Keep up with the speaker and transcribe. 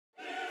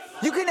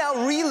You can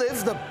now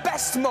relive the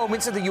best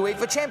moments of the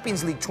UEFA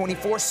Champions League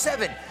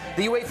 24/7.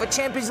 The UEFA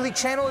Champions League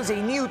channel is a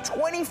new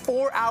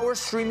 24-hour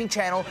streaming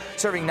channel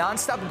serving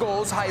non-stop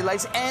goals,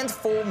 highlights, and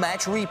full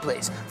match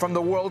replays from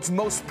the world's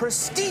most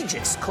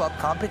prestigious club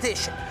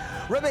competition.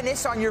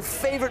 Reminisce on your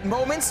favorite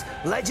moments,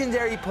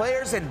 legendary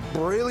players, and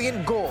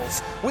brilliant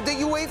goals with the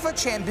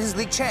UEFA Champions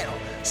League channel,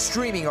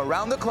 streaming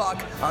around the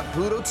clock on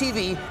Pluto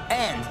TV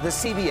and the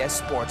CBS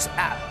Sports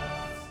app.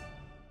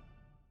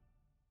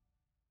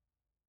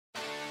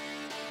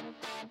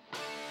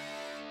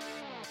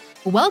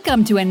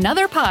 Welcome to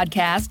another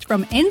podcast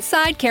from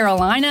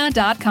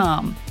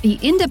InsideCarolina.com, the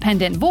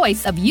independent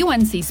voice of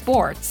UNC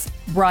Sports.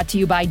 Brought to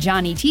you by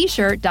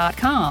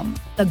JohnnyT-shirt.com,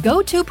 the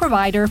go-to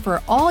provider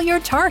for all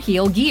your Tar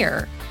Heel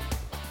gear.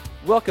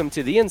 Welcome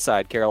to the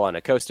Inside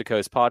Carolina Coast to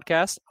Coast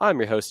podcast. I'm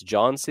your host,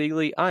 Jon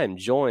Seiglie. I am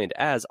joined,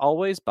 as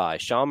always, by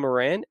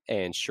Moran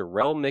and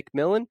Sherrell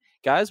McMillan.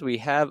 Guys, we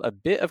have a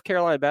bit of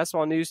Carolina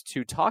basketball news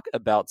to talk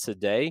about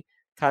today.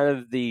 Kind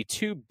of the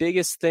two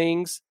biggest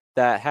things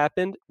that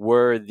happened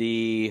were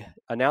the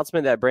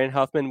announcement that Brandon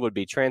Huffman would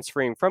be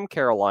transferring from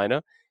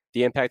Carolina,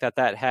 the impact that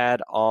that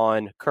had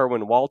on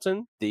Kerwin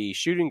Walton, the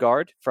shooting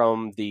guard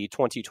from the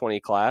 2020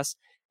 class,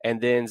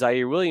 and then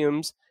Zaire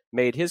Williams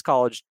made his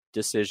college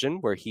decision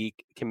where he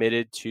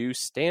committed to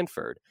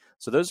Stanford.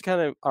 So those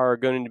kind of are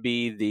going to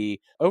be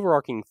the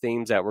overarching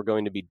themes that we're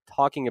going to be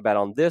talking about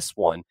on this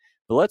one.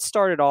 But let's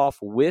start it off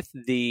with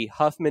the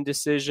Huffman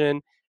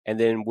decision, and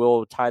then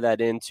we'll tie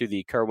that into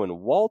the Kerwin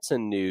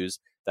Walton news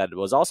that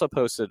was also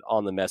posted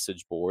on the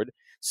message board.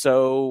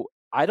 So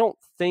I don't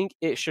think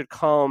it should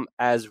come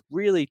as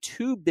really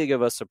too big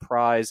of a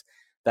surprise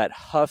that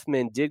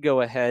Huffman did go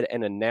ahead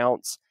and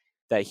announce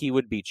that he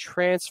would be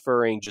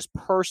transferring. Just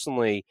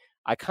personally,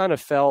 I kind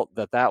of felt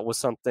that that was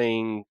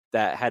something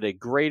that had a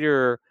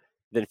greater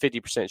than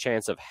 50%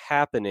 chance of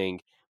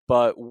happening.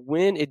 But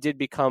when it did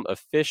become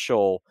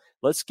official,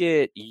 let's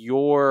get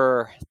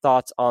your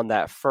thoughts on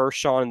that first,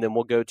 Sean, and then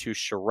we'll go to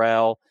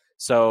Sherrell.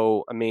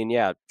 So, I mean,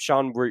 yeah,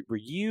 Sean, were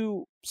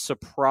you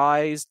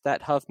surprised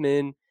that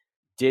Huffman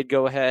did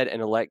go ahead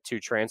and elect to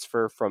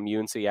transfer from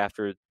UNC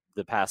after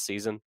the past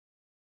season?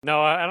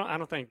 No, I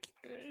don't think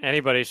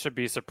anybody should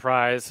be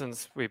surprised,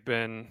 since we've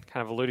been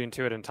kind of alluding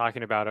to it and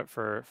talking about it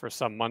for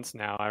some months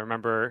now. I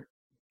remember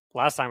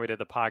last time we did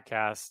the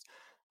podcast,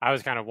 I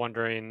was kind of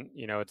wondering,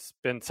 it's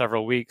been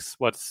several weeks,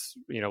 what's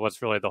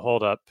really the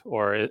holdup,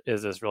 or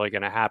is this really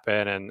going to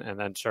happen? And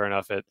then sure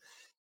enough,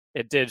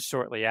 it did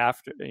shortly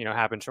after,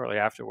 happen shortly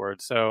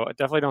afterwards. So I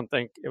definitely don't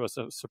think it was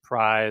a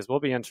surprise.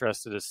 We'll be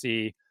interested to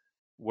see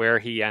where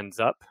he ends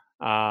up.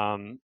 I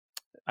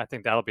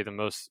think that'll be the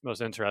most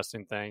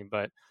interesting thing.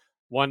 But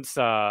once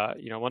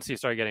he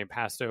started getting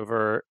passed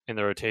over in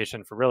the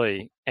rotation for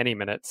really any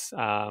minutes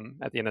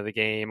at the end of the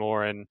game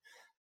or in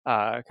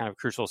kind of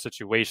crucial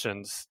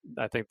situations,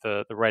 I think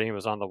the writing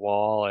was on the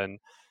wall and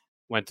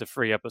went to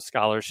free up a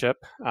scholarship,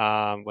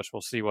 which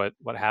we'll see what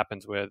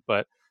happens with.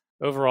 But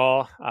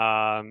overall,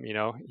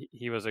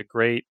 he was a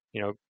great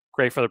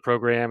for the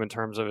program in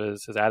terms of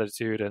his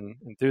attitude and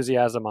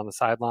enthusiasm on the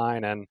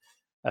sideline. And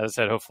as I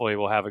said, hopefully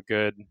we'll have a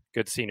good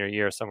senior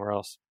year somewhere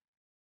else.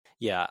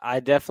 Yeah, I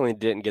definitely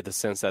didn't get the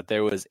sense that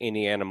there was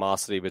any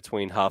animosity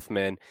between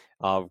Huffman,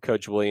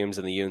 Coach Williams,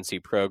 and the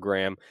UNC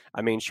program.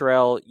 I mean,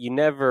 Sherrell, you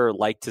never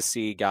like to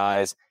see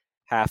guys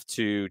have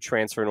to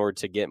transfer in order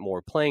to get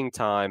more playing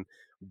time,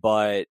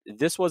 but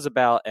this was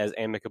about as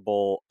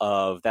amicable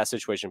of that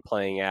situation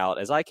playing out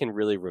as I can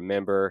really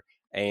remember.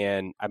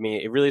 And, I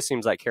mean, it really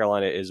seems like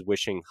Carolina is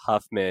wishing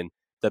Huffman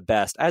the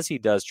best as he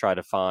does try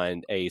to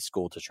find a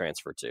school to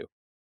transfer to.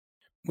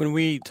 When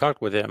we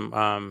talked with him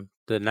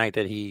the night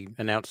that he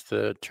announced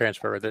the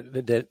transfer,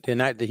 the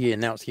night that he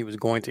announced he was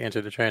going to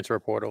enter the transfer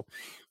portal,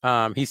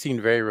 he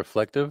seemed very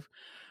reflective.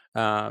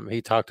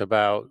 He talked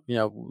about,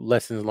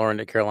 lessons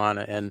learned at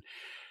Carolina, and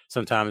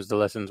sometimes the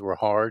lessons were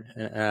hard.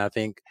 And I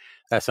think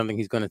that's something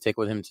he's going to take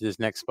with him to this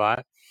next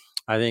spot.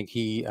 I think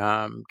he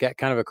got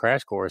kind of a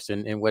crash course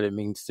in what it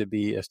means to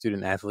be a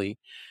student athlete,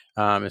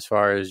 as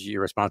far as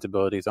your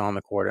responsibilities on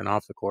the court and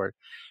off the court.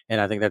 And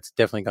I think that's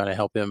definitely going to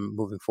help him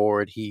moving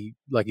forward. He,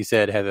 like you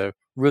said, has a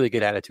really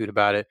good attitude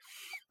about it.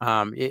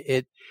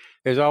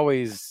 There's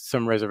always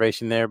some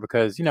reservation there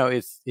because,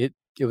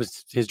 it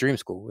was his dream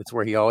school. It's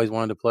where he always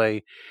wanted to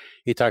play.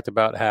 He talked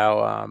about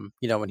how,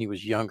 when he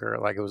was younger,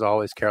 like it was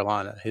always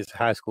Carolina. His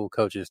high school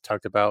coaches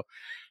talked about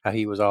how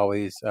he was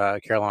always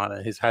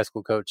Carolina. His high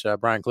school coach,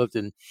 Brian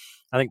Clifton,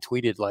 I think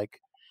tweeted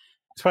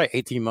it's probably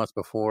 18 months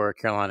before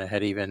Carolina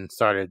had even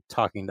started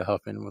talking to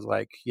Huffman, was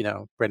like,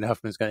 Brandon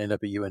Huffman's going to end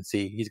up at UNC.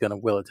 He's going to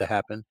will it to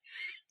happen.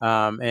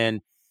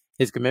 And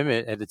his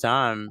commitment at the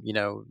time,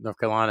 North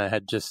Carolina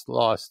had just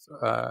lost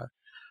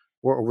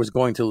or was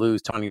going to lose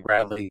Tony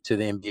Bradley to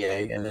the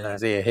NBA, and then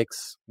Isaiah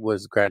Hicks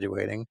was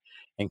graduating,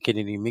 and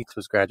Kennedy Meeks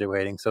was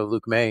graduating. So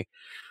Luke May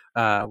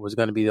was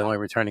going to be the only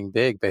returning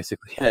big,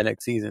 basically, that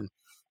next season.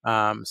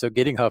 So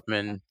getting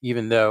Huffman,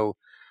 even though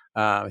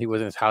he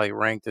wasn't as highly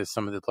ranked as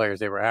some of the players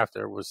they were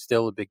after, was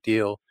still a big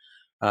deal.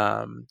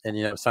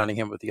 and signing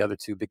him with the other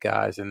two big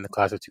guys in the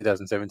class of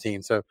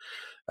 2017. So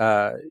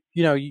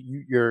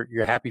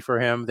you're happy for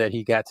him that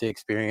he got to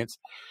experience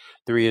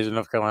 3 years of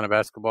North Carolina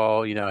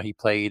basketball. He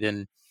played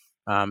in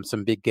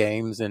some big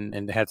games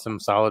and had some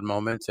solid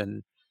moments,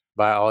 and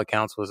by all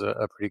accounts was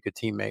a pretty good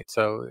teammate.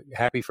 So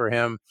happy for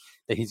him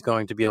that he's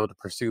going to be able to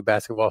pursue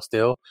basketball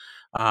still,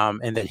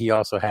 and that he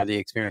also had the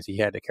experience he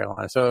had at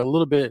Carolina. So a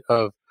little bit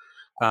of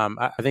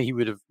I think he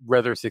would have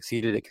rather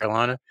succeeded at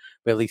Carolina,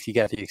 but at least he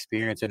got the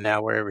experience, and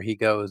now wherever he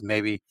goes,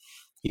 maybe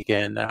he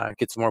can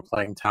get some more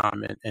playing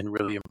time and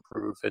really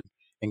improve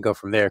and go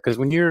from there. Because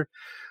when you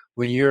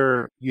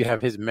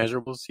have his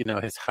measurables,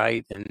 his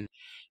height and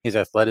his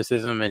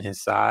athleticism and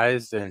his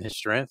size and his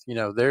strength,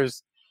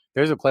 there's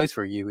a place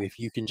for you if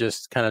you can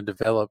just kind of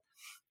develop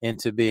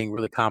into being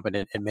really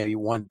competent in maybe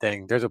one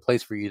thing. There's a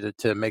place for you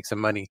to make some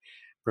money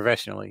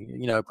professionally.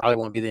 It probably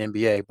won't be the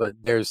NBA, but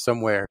there's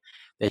somewhere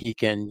that he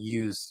can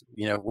use,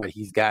 what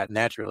he's got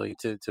naturally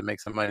to make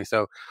some money.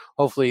 So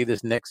hopefully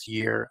this next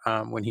year,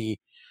 when he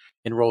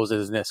enrolls at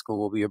his next school,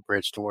 will be a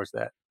bridge towards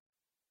that.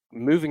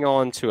 Moving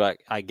on to,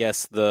 I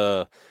guess,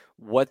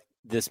 what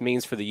this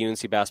means for the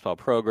UNC basketball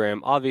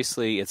program.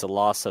 Obviously, it's a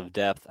loss of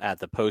depth at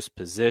the post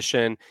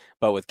position,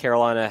 but with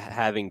Carolina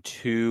having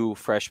 2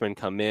 freshmen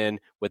come in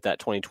with that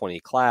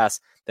 2020 class,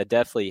 that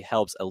definitely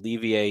helps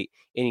alleviate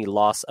any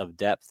loss of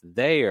depth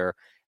there.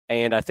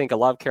 And I think a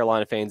lot of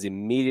Carolina fans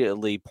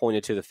immediately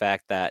pointed to the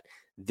fact that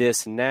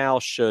this now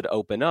should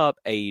open up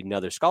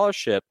another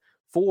scholarship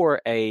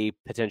for a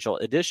potential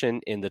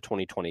addition in the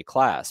 2020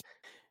 class.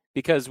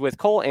 Because with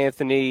Cole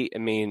Anthony, I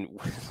mean,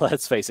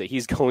 let's face it,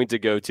 he's going to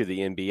go to the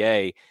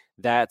NBA.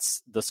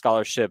 That's the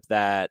scholarship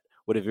that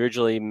would have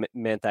originally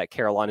meant that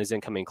Carolina's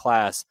incoming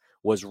class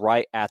was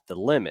right at the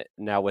limit.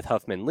 Now, with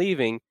Huffman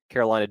leaving,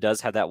 Carolina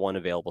does have that one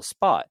available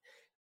spot.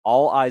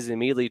 All eyes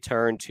immediately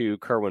turn to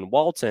Kerwin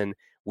Walton.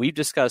 We've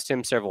discussed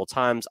him several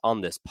times on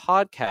this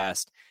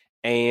podcast,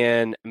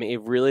 and I mean,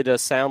 it really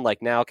does sound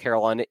like now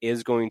Carolina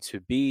is going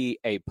to be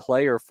a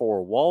player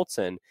for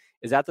Walton.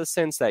 Is that the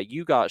sense that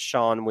you got,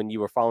 Sean, when you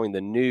were following the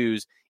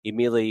news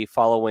immediately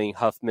following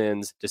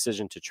Huffman's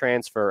decision to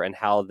transfer and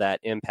how that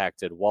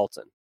impacted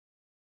Walton?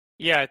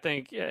 Yeah, I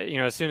think,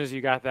 as soon as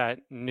you got that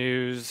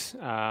news,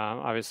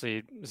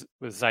 obviously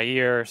with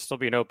Zaire still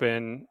being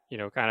open,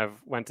 kind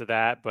of went to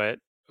that. But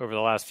over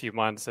the last few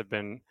months have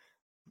been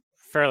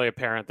fairly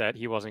apparent that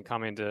he wasn't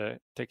coming to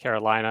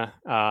Carolina.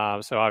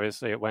 So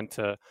obviously it went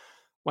to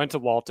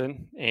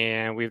Walton,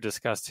 and we've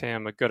discussed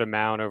him a good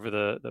amount over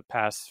the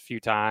past few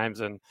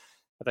times. And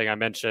I think I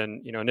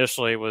mentioned,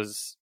 initially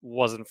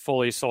wasn't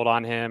fully sold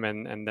on him,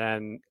 and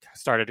then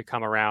started to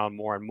come around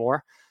more and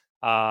more.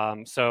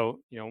 So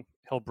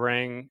he'll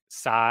bring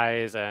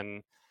size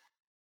and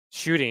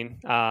shooting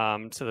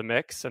to the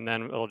mix, and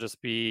then it'll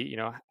just be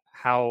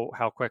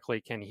how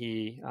quickly can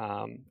he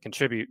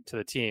contribute to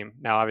the team.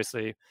 Now,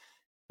 obviously,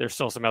 there's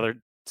still some other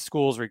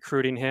schools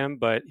recruiting him,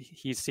 but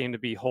he seemed to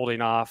be holding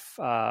off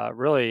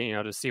really,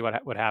 to see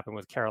what would happen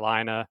with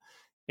Carolina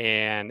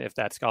and if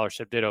that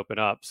scholarship did open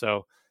up.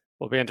 So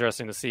it'll be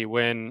interesting to see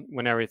when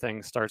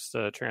everything starts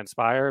to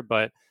transpire,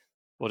 but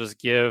we'll just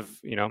give,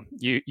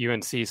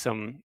 UNC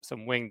some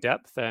wing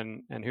depth,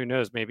 and who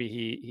knows, maybe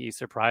he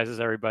surprises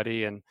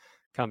everybody and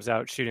comes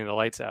out shooting the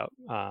lights out.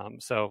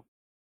 So,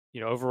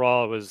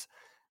 overall it was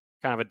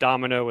kind of a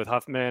domino with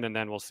Huffman, and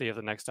then we'll see if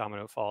the next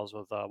domino falls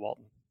with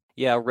Walton.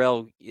 Yeah,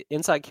 Rel,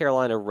 Inside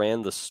Carolina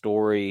ran the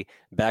story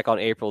back on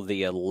April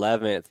the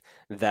 11th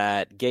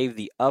that gave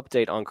the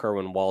update on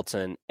Kerwin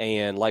Walton.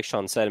 And like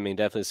Sean said, I mean,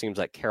 definitely seems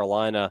like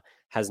Carolina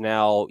has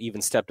now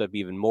even stepped up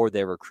even more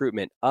their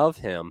recruitment of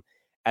him.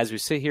 As we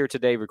sit here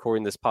today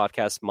recording this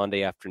podcast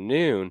Monday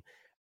afternoon,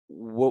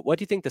 what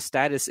do you think the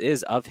status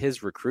is of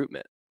his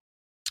recruitment?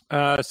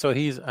 So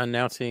he's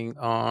announcing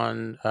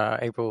on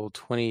April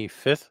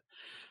 25th.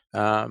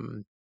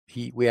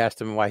 We asked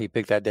him why he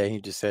picked that day.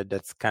 He just said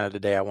that's kind of the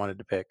day I wanted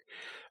to pick.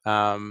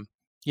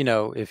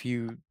 If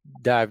you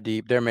dive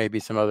deep, there may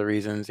be some other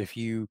reasons. If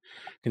you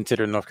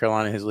consider North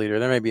Carolina his leader,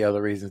 there may be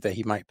other reasons that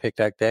he might pick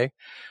that day.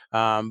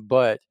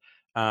 But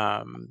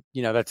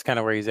that's kind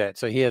of where he's at.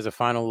 So he has a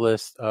final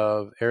list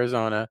of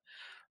Arizona,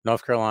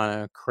 North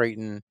Carolina,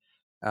 Creighton,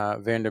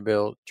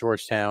 Vanderbilt,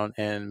 Georgetown,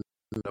 and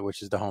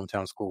which is the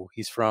hometown school.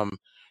 He's from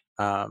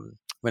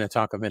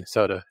Minnetonka,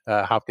 Minnesota,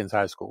 Hopkins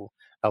High School.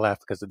 I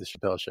laughed because of the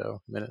Chappelle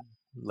Show,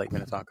 Lake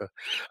Minnetonka.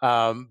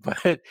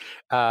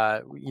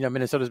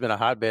 Minnesota's been a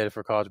hotbed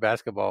for college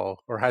basketball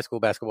or high school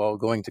basketball,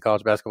 going to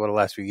college basketball the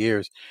last few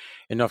years.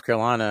 And North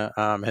Carolina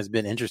has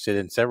been interested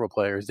in several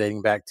players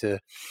dating back to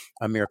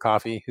Amir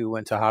Coffey, who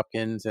went to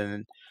Hopkins,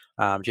 and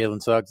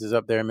Jalen Suggs is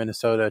up there in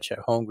Minnesota. Chet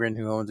Holmgren,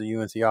 who owns a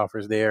UNC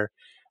offers there.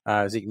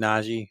 Zeke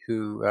Naji,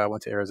 who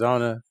went to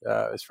Arizona,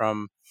 is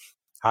from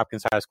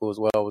Hopkins High School as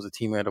well, was a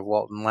teammate of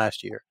Walton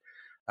last year.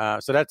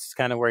 So that's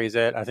kind of where he's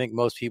at. I think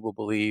most people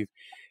believe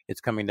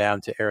it's coming down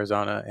to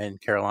Arizona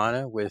and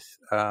Carolina, with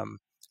a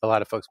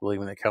lot of folks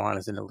believing that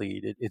Carolina's in the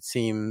lead. It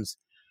seems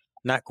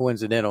not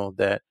coincidental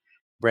that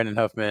Brandon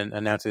Huffman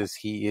announces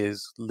he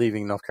is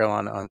leaving North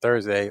Carolina on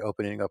Thursday,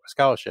 opening up a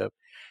scholarship.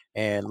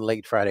 And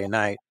late Friday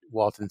night,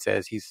 Walton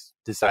says he's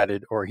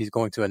decided, or he's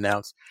going to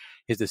announce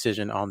his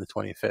decision on the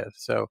 25th.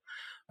 So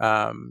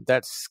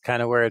that's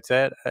kind of where it's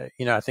at.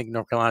 I think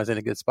North Carolina's in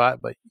a good spot,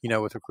 but,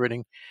 with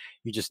recruiting,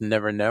 you just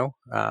never know.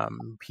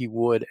 He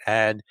would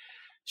add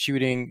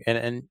shooting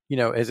and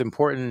as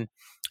important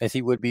as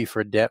he would be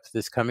for depth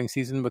this coming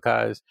season,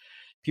 because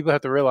people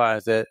have to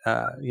realize that,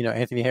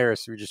 Anthony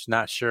Harris, we're just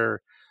not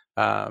sure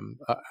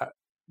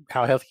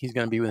how healthy he's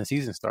going to be when the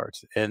season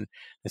starts. And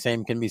the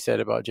same can be said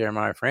about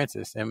Jeremiah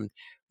Francis. And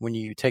when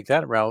you take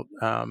that route,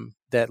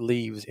 that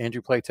leaves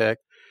Andrew Platek,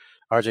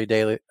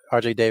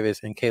 RJ Davis,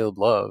 and Caleb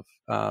Love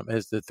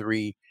as the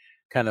three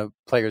kind of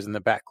players in the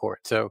backcourt.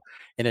 So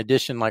in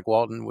addition, like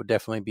Walton would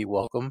definitely be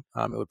welcome.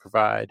 It would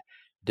provide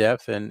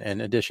depth and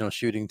additional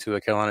shooting to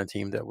a Carolina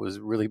team that was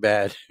really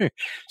bad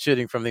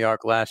shooting from the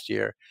arc last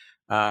year.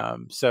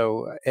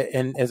 So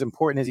as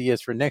important as he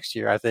is for next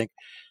year, I think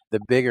the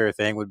bigger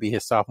thing would be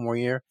his sophomore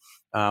year.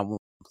 When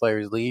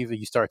players leave,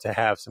 you start to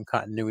have some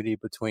continuity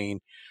between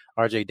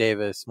RJ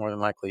Davis, more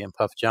than likely, and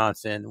Puff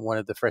Johnson. One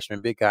of the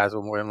freshman big guys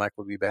will more than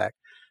likely be back.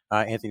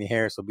 Anthony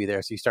Harris will be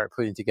there. So you start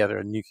putting together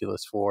a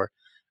nucleus for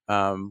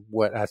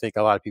what I think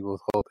a lot of people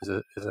hope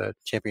is a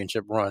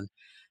championship run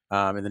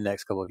in the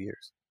next couple of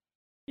years.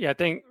 Yeah, I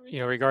think,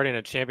 regarding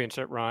a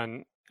championship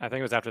run, I think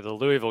it was after the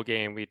Louisville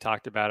game we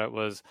talked about it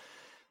was,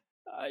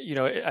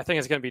 I think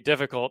it's going to be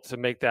difficult to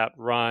make that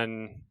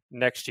run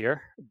next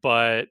year.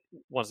 But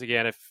once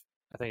again,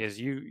 as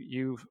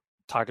you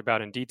talked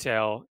about in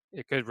detail,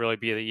 it could really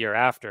be the year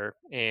after.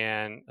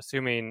 And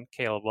assuming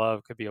Caleb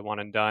Love could be a one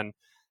and done,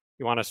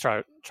 you want to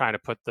start trying to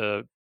put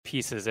the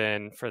pieces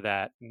in for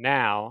that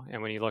now.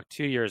 And when you look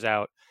 2 years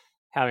out,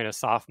 having a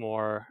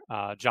sophomore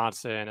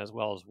Johnson as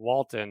well as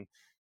Walton,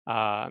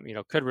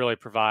 could really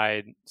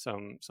provide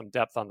some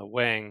depth on the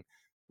wing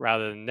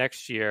rather than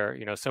next year.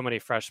 So many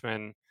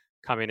freshmen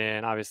coming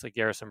in. Obviously,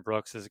 Garrison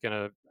Brooks is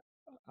going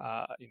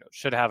to,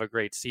 should have a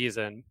great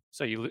season.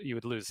 So you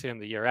would lose him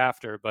the year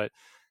after. But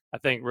I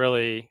think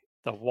really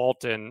the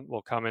Walton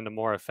will come into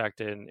more effect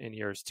in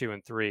years 2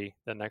 and 3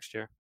 than next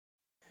year.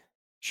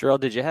 Sherrell,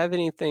 did you have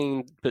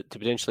anything to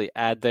potentially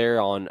add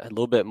there on a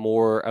little bit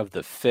more of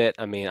the fit?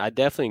 I mean, I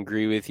definitely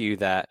agree with you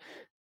that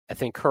I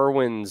think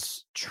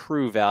Kerwin's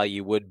true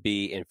value would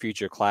be in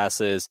future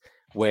classes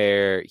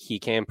where he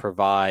can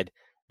provide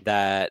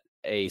that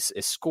a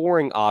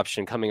scoring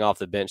option coming off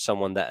the bench,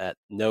 someone that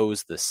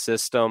knows the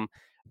system.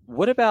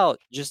 What about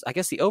just, I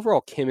guess, the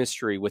overall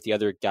chemistry with the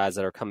other guys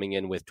that are coming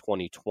in with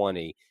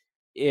 2020?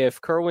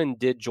 If Kerwin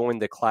did join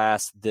the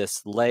class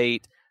this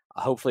late,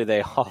 hopefully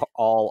they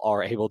all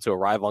are able to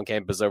arrive on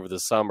campus over the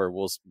summer.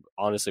 We'll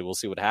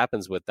see what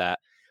happens with that.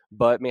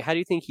 But I mean, how do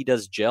you think he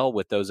does gel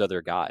with those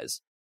other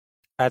guys?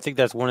 I think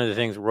that's one of the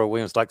things Roy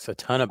Williams likes a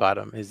ton about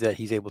him is that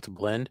he's able to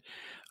blend.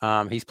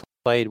 He's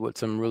played with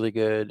some really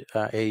good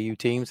AAU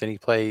teams, and he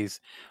plays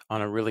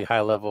on a really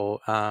high level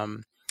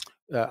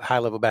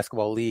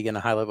basketball league and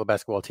a high level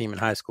basketball team in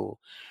high school.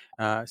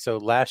 So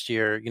last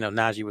year,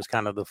 Najee was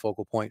kind of the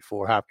focal point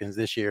for Hopkins.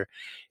 This year,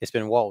 it's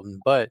been Walton,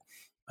 but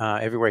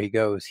everywhere he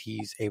goes,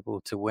 he's able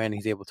to win.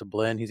 He's able to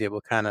blend. He's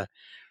able to kind of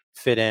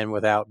fit in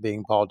without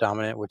being ball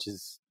dominant, which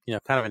is,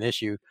 kind of an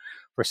issue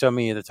for so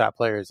many of the top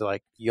players.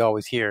 Like you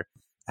always hear,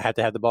 I have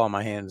to have the ball in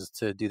my hands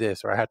to do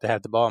this, or I have to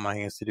have the ball in my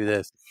hands to do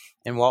this.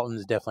 And Walton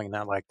is definitely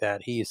not like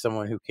that. He is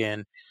someone who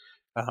can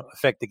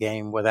affect the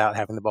game without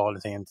having the ball in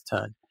his hands a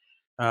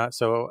ton.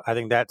 So I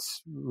think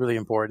that's really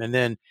important. And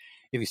then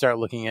if you start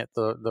looking at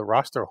the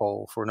roster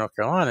hole for North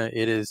Carolina,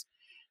 it is,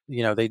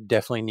 they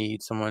definitely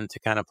need someone to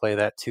kind of play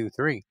that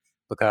 2-3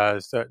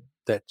 because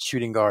that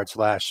shooting guard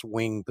 /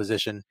 wing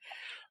position,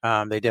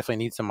 they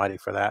definitely need somebody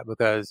for that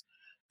because,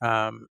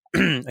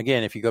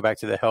 again, if you go back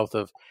to the health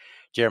of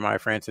Jeremiah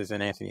Francis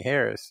and Anthony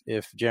Harris,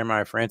 if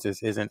Jeremiah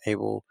Francis isn't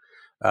able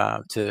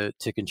to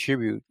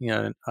contribute,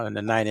 on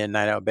a night in,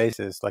 night out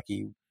basis like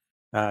he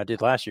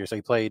did last year. So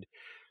he played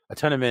a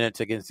ton of minutes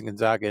against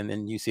Gonzaga and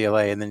then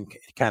UCLA, and then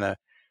kind of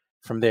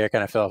from there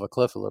kind of fell off a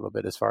cliff a little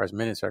bit as far as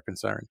minutes are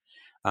concerned.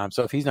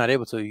 So if he's not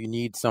able to, you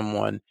need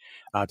someone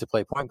to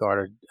play point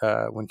guard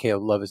when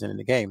Caleb Love isn't in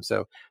the game.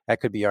 So that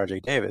could be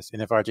RJ Davis.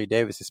 And if RJ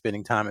Davis is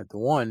spending time at the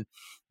 1,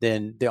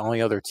 then the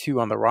only other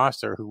 2 on the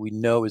roster who we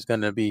know is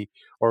going to be,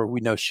 or we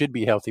know should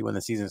be healthy when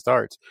the season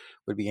starts,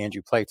 would be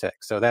Andrew Platek.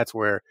 So that's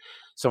where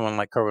someone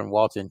like Kerwin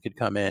Walton could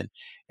come in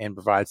and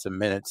provide some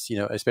minutes,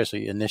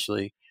 especially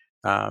initially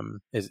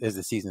as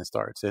the season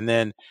starts. And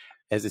then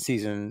as the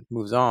season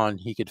moves on,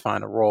 he could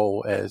find a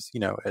role as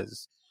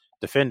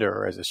defender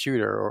or as a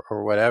shooter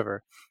or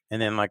whatever.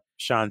 And then like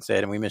Sean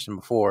said, and we mentioned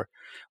before,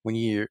 when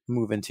you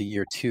move into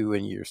year 2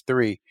 and years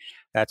 3,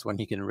 that's when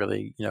he can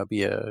really,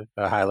 be a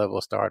high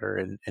level starter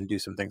and do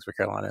some things for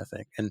Carolina, I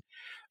think. And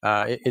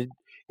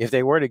if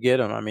they were to get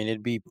him, I mean,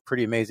 it'd be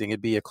pretty amazing.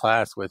 It'd be a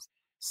class with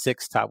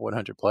 6 top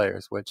 100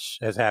 players, which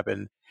has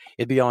happened.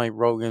 It'd be only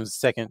Rogan's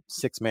second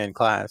 6-man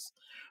class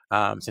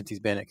since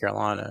he's been at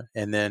Carolina.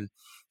 And then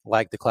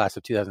like the class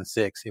of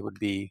 2006, it would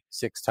be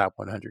 6 top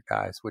 100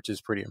 guys, which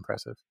is pretty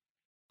impressive.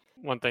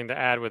 One thing to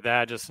add with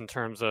that, just in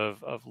terms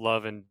of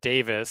Love and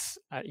Davis,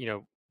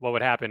 what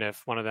would happen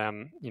if one of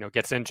them,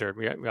 gets injured?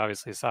 We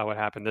obviously saw what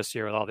happened this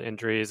year with all the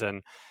injuries,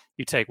 and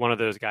you take one of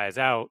those guys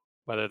out,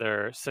 whether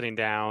they're sitting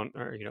down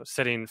or,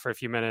 sitting for a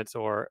few minutes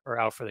or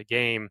out for the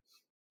game,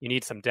 you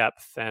need some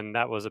depth. And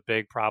that was a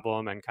big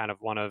problem and kind of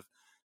one of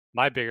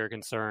my bigger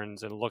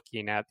concerns in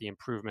looking at the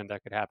improvement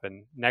that could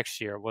happen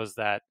next year was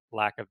that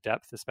lack of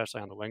depth,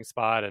 especially on the wing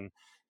spot. And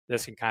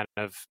this can kind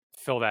of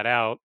fill that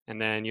out.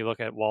 And then you look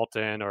at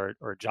Walton or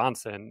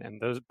Johnson,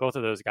 and both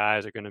of those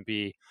guys are going to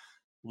be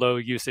low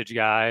usage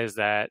guys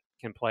that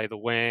can play the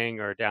wing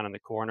or down in the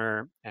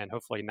corner and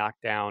hopefully knock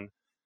down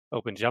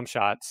open jump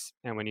shots.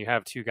 And when you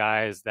have two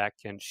guys that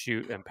can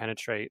shoot and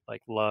penetrate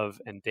like Love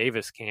and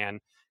Davis can,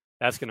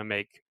 that's going to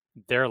make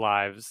their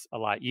lives a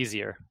lot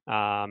easier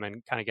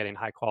and kind of getting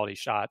high quality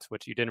shots,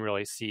 which you didn't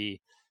really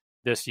see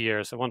this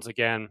year. So once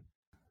again,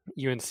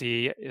 UNC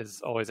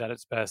is always at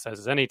its best, as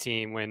is any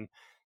team, when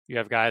you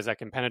have guys that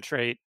can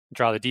penetrate,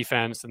 draw the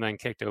defense, and then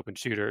kick to open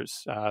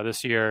shooters.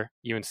 This year,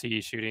 UNC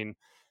shooting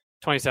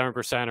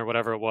 27% or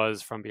whatever it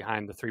was from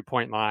behind the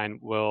 3-point line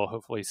will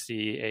hopefully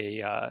see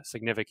a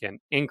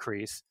significant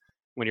increase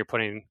when you're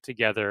putting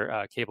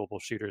together capable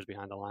shooters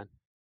behind the line.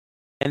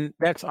 And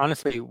that's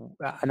honestly,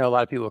 I know a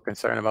lot of people are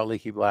concerned about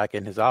Leaky Black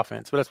and his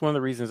offense, but that's one of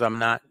the reasons I'm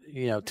not,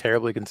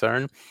 terribly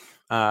concerned.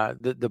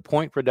 The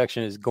point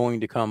production is going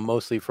to come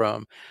mostly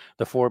from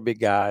the 4 big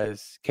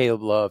guys,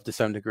 Caleb Love to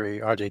some degree,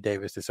 RJ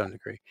Davis to some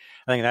degree.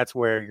 I think that's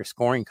where your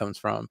scoring comes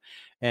from.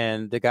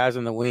 And the guys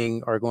on the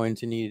wing are going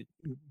to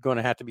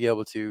have to be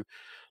able to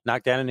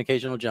knock down an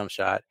occasional jump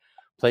shot,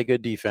 play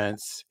good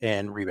defense,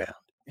 and rebound.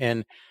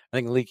 And I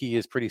think Leaky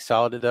is pretty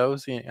solid at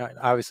those.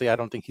 Obviously, I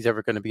don't think he's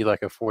ever going to be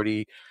like a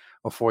 40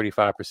 or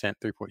 45%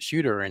 3-point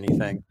shooter or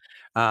anything.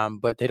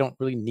 But they don't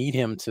really need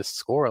him to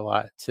score a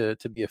lot to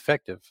be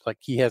effective. Like,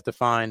 he has to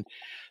find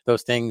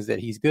those things that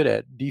he's good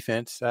at.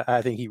 Defense,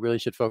 I think he really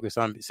should focus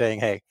on saying,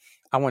 hey,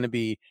 I want to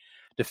be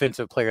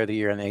defensive player of the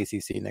year in the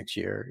ACC next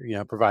year,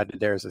 provided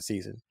there's a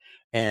season.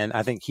 And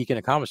I think he can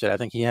accomplish it. I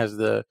think he has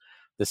the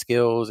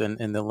skills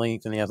and the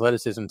length and the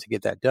athleticism to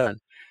get that done.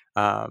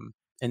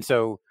 And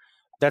so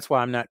that's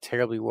why I'm not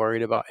terribly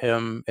worried about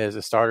him as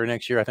a starter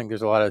next year. I think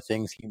there's a lot of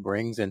things he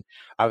brings, and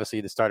obviously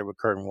it started with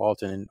Kerwin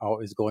Walton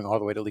and is going all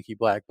the way to Leaky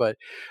Black. But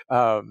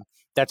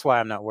that's why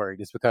I'm not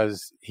worried. It's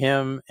because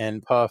him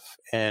and Puff,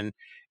 and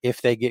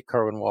if they get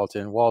Kerwin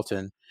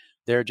Walton,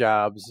 their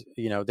jobs,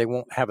 they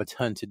won't have a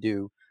ton to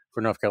do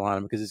for North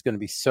Carolina because it's going to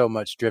be so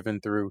much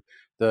driven through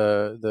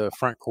the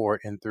front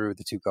court and through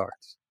the 2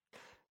 guards.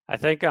 I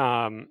think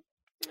I'm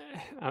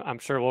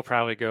sure we'll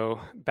probably go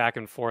back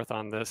and forth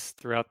on this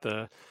throughout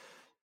the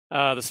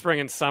spring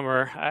and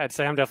summer. I'd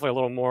say I'm definitely a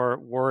little more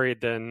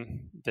worried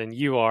than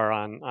you are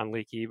on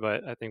Leaky,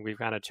 but I think we've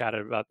kind of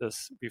chatted about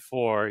this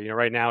before.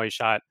 Right now he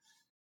shot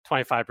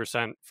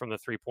 25% from the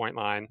 3-point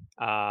line,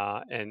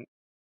 and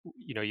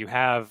you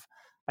have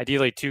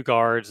ideally 2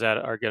 guards that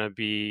are going to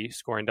be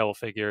scoring double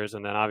figures,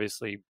 and then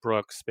obviously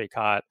Brooks,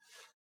 Bacot,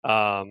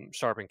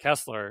 Sharp, and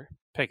Kessler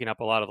picking up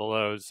a lot of the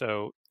load.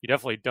 So you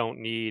definitely don't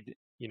need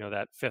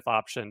that 5th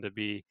option to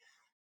be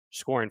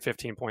scoring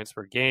 15 points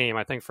per game.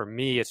 I think for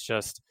me, it's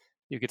just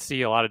you could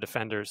see a lot of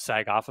defenders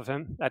sag off of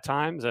him at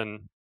times,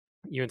 and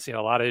UNC had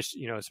a lot of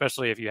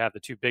especially if you have the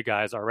 2 big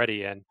guys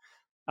already in,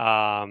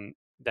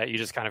 that you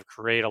just kind of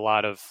create a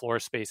lot of floor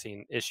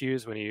spacing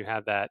issues when you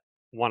have that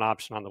one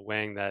option on the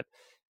wing that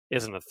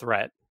isn't a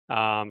threat.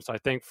 So I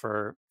think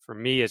for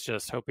me, it's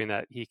just hoping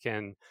that he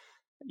can,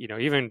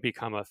 even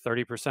become a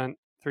 30%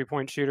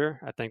 3-point shooter,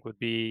 I think would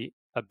be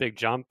a big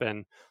jump.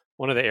 And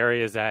one of the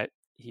areas that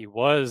he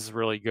was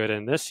really good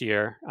in this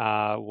year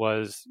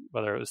was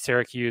whether it was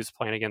Syracuse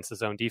playing against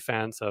his own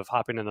defense of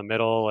hopping in the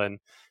middle and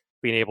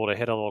being able to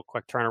hit a little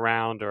quick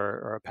turnaround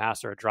or a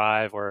pass or a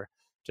drive, or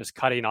just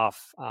cutting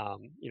off,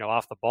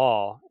 off the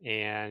ball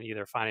and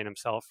either finding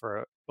himself for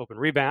an open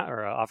rebound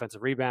or an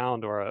offensive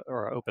rebound or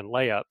an open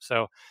layup.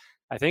 So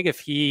I think if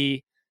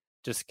he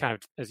just kind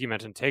of, as you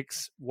mentioned,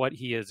 takes what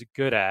he is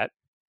good at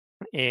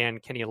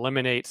and can he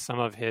eliminate some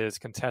of his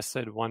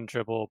contested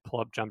 1-dribble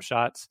pull-up jump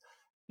shots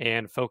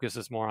and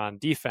focuses more on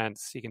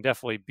defense, he can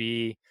definitely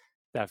be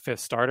that 5th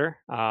starter.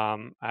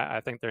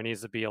 I think there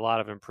needs to be a lot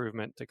of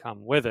improvement to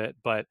come with it,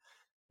 but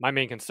my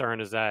main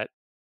concern is that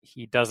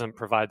he doesn't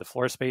provide the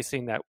floor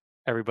spacing that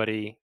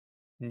everybody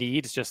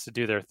needs just to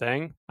do their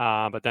thing.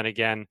 But then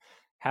again,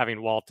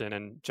 having Walton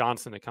and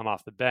Johnson to come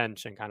off the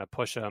bench and kind of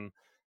push him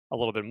a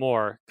little bit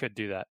more could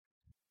do that.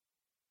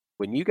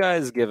 When you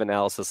guys give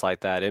analysis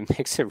like that, it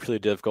makes it really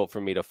difficult for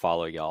me to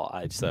follow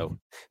y'all. So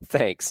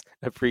thanks.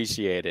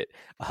 Appreciate it.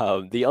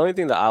 The only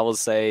thing that I will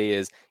say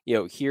is,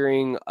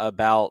 hearing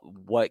about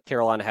what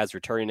Carolina has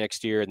returning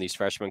next year and these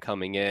freshmen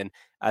coming in,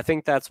 I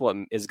think that's what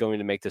is going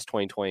to make this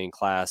 2020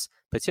 class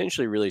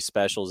potentially really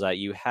special, is that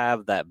you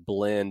have that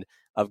blend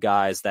of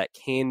guys that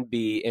can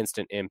be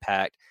instant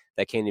impact,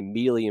 that can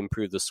immediately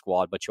improve the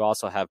squad, but you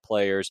also have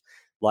players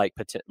like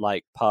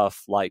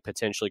Puff, like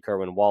potentially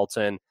Kerwin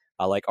Walton,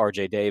 like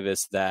RJ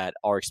Davis that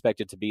are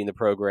expected to be in the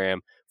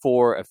program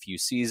for a few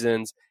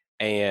seasons.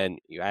 And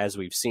as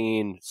we've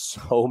seen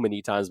so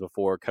many times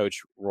before,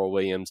 Coach Roy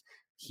Williams,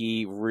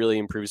 he really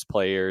improves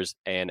players.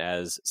 And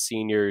as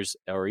seniors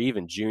or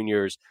even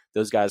juniors,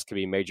 those guys can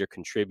be major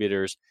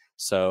contributors.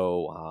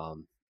 So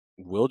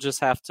we'll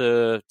just have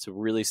to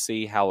really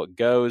see how it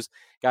goes.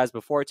 Guys,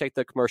 before I take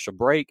the commercial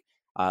break,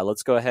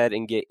 let's go ahead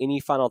and get any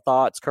final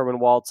thoughts, Kerwin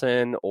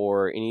Walton,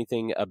 or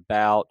anything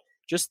about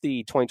just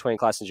the 2020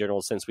 class in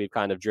general, since we've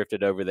kind of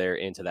drifted over there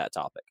into that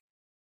topic.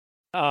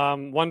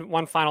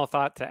 One final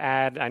thought to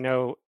add. I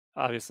know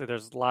obviously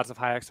there's lots of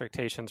high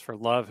expectations for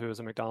Love, who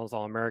is a McDonald's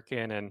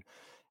All-American, and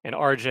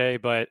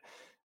RJ, but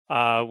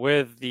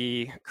with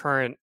the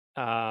current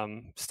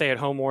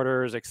stay-at-home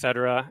orders,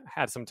 etc.,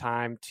 had some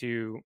time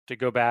to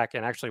go back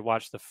and actually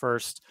watch the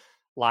first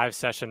live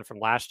session from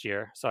last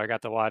year. So I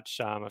got to watch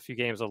a few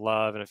games of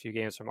Love and a few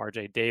games from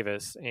RJ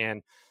Davis,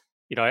 and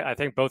I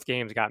think both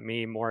games got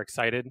me more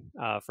excited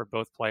for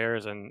both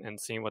players and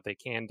seeing what they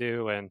can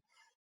do. And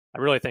I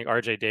really think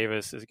RJ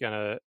Davis is going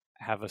to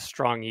have a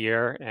strong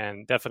year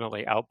and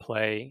definitely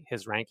outplay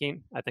his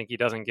ranking. I think he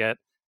doesn't get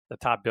the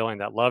top billing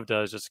that Love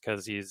does just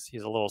because he's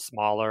a little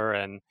smaller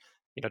and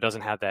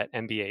doesn't have that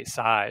NBA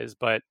size.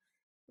 But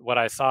what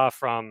I saw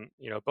from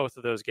both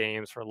of those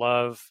games for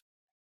Love,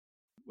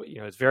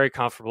 it's very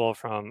comfortable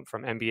from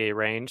NBA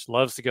range.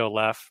 Loves to go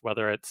left,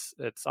 whether it's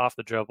off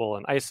the dribble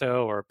and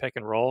ISO or pick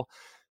and roll.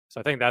 So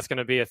I think that's going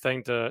to be a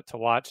thing to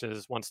watch,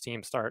 is once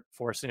teams start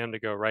forcing him to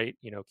go right,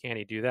 can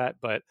he do that?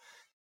 But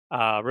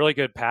really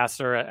good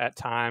passer at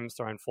times,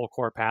 throwing full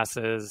court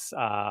passes,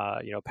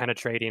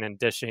 penetrating and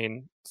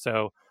dishing.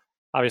 So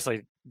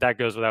obviously that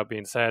goes without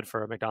being said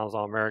for a McDonald's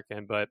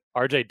All-American. But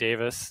RJ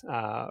Davis,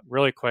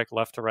 really quick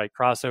left to right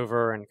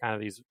crossover and kind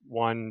of these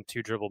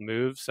 1-2 dribble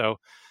moves. So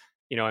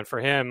and for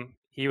him,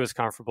 he was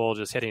comfortable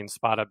just hitting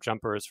spot-up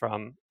jumpers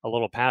from a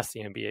little past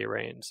the NBA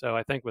range. So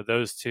I think with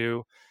those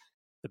two,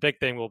 the big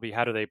thing will be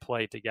how do they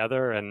play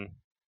together. And,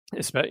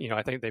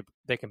 I think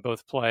they can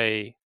both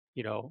play,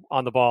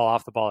 on the ball,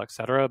 off the ball, et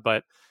cetera.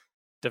 But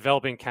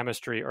developing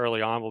chemistry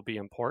early on will be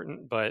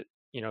important. But,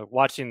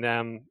 watching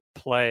them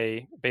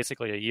play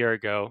basically a year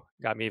ago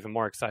got me even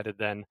more excited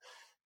than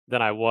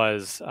I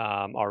was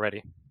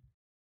already.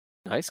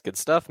 Nice. Good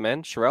stuff,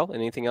 man. Sherrell,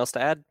 anything else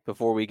to add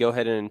before we go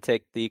ahead and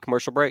take the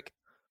commercial break?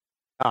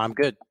 I'm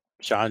good.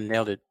 Sean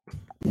nailed it.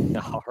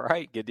 All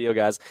right. Good deal,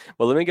 guys.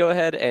 Well, let me go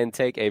ahead and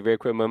take a very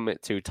quick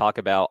moment to talk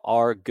about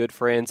our good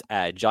friends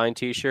at Giant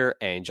T-Shirt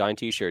and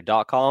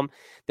GiantT-Shirt.com.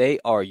 They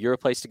are your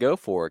place to go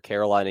for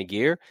Carolina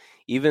gear.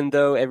 Even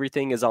though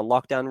everything is on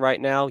lockdown right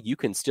now, you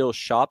can still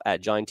shop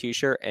at Giant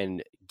T-Shirt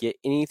and get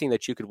anything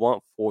that you could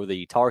want for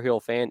the Tar Heel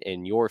fan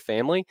in your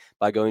family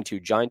by going to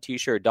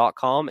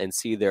GiantT-Shirt.com and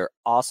see their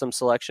awesome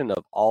selection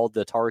of all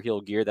the Tar Heel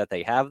gear that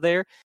they have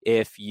there.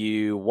 If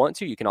you want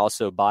to, you can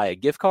also buy a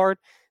gift card.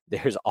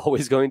 There's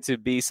always going to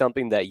be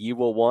something that you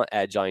will want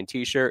at Giant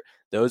T-Shirt.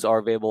 Those are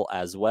available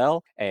as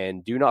well.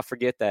 And do not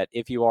forget that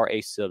if you are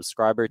a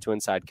subscriber to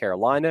Inside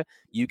Carolina,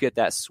 you get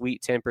that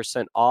sweet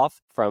 10%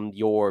 off from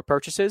your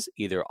purchases,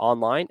 either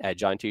online at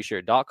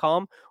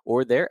GiantT-Shirt.com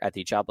or there at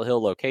the Chapel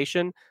Hill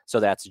location.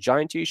 So that's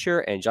Giant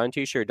T-Shirt and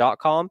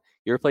GiantT-Shirt.com,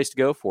 your place to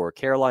go for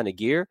Carolina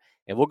gear.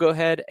 And we'll go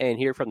ahead and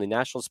hear from the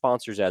national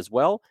sponsors as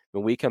well.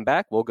 When we come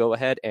back, we'll go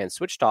ahead and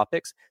switch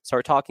topics,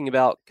 start talking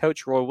about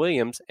Coach Roy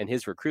Williams and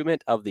his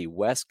recruitment of the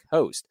West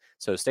Coast.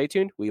 So stay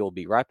tuned. We will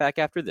be right back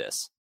after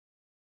this.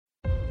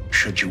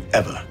 Should you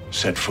ever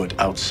set foot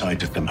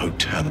outside of them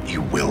hotel,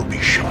 you will be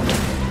shot.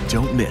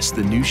 Don't miss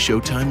the new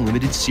Showtime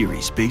limited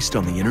series based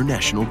on the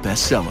international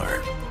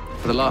bestseller.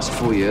 For the last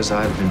 4 years,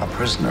 I've been a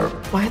prisoner.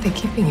 Why are they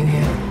keeping you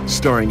here?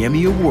 Starring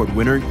Emmy Award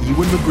winner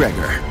Ewan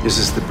McGregor. This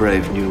is the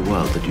brave new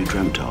world that you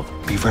dreamt of.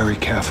 Be very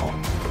careful.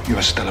 You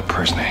are still a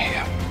prisoner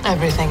here.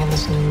 Everything in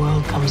this new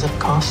world comes at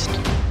cost.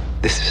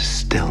 This is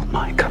still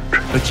my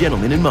country. A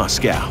Gentleman in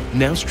Moscow,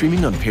 now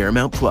streaming on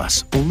Paramount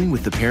Plus, only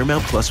with the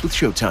Paramount Plus with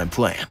Showtime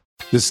plan.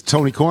 This is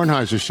Tony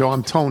Kornheiser's show.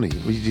 I'm Tony.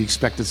 You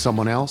expected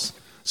someone else?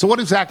 So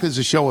what exactly is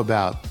the show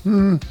about?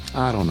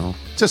 I don't know.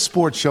 It's a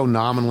sports show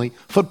nominally.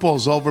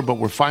 Football's over, but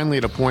we're finally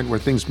at a point where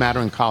things matter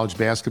in college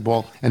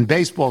basketball, and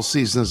baseball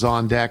season is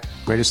on deck.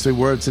 Greatest 3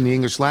 words in the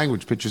English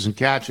language, pitchers and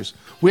catchers.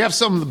 We have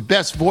some of the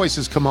best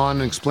voices come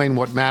on and explain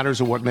what matters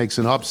or what makes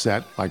an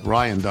upset, like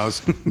Ryan does,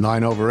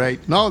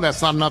 9/8. No,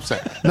 that's not an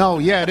upset. No,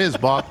 yeah, it is,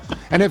 Bob.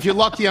 And if you're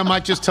lucky, I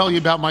might just tell you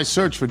about my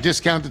search for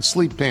discounted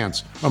sleep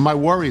pants or my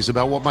worries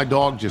about what my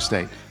dog just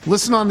ate.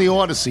 Listen on the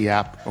Odyssey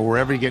app or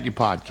wherever you get your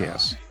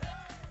podcasts.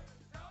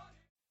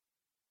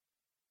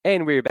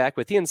 And we're back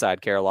with the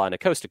Inside Carolina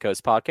Coast to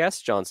Coast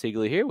podcast. Jon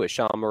Seiglie here with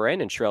Jon Moran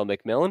and Sherrell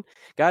McMillan.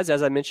 Guys,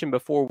 as I mentioned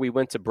before we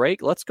went to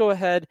break, let's go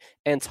ahead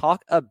and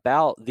talk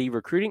about the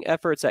recruiting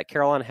efforts that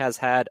Carolina has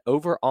had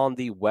over on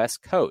the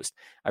West Coast.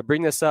 I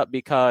bring this up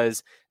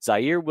because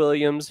Zaire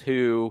Williams,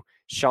 who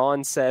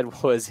Sean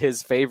said was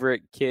his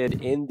favorite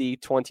kid in the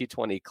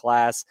 2020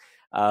 class,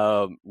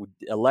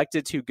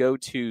 elected to go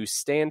to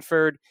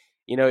Stanford.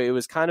 it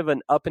was kind of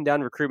an up and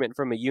down recruitment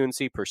from a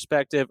UNC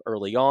perspective.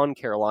 Early on,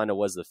 Carolina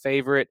was the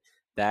favorite.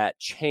 That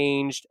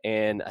changed,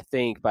 and I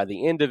think by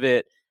the end of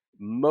it,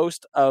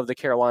 most of the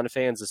Carolina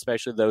fans,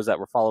 especially those that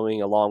were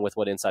following along with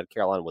what Inside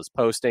Carolina was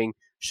posting,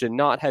 should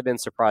not have been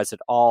surprised at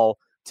all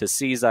to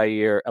see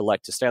Zaire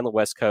elect to stay on the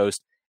West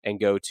Coast and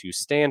go to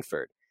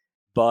Stanford.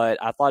 But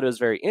I thought it was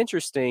very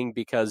interesting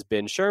because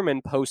Ben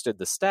Sherman posted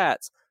the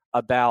stats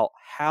about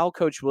how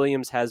Coach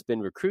Williams has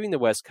been recruiting the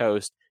West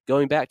Coast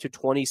going back to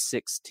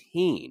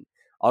 2016.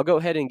 I'll go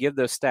ahead and give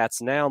those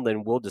stats now, and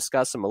then we'll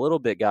discuss them a little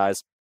bit,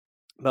 guys.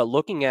 But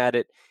looking at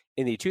it,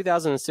 in the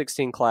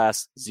 2016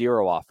 class,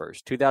 0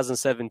 offers.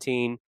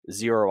 2017,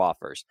 0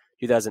 offers.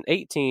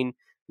 2018,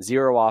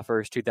 0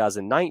 offers.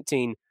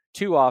 2019,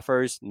 2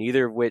 offers,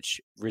 neither of which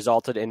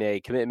resulted in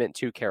a commitment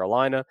to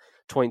Carolina.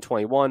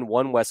 2021,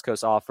 1 West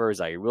Coast offer,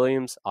 Zaire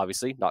Williams,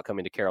 obviously not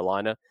coming to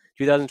Carolina.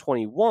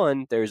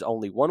 2021, there's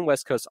only 1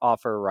 West Coast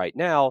offer right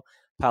now,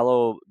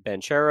 Paolo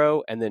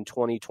Banchero. And then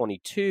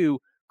 2022,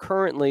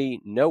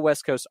 currently no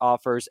West Coast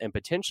offers and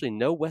potentially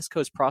no West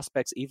Coast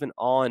prospects even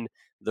on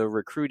the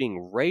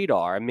recruiting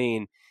radar. I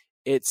mean,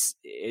 it's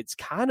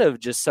kind of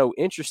just so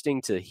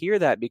interesting to hear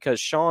that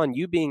because, Sean,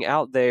 you being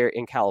out there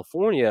in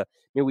California,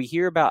 I mean, we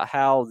hear about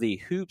how the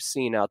hoop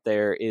scene out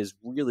there is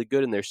really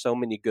good and there's so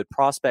many good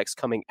prospects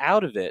coming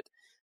out of it.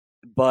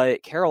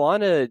 But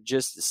Carolina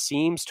just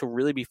seems to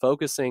really be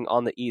focusing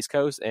on the East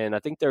Coast, and I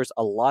think there's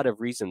a lot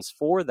of reasons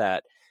for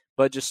that.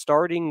 But just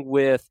starting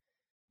with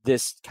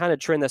this kind of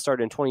trend that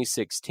started in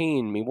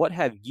 2016, I mean, what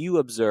have you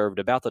observed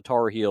about the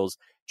Tar Heels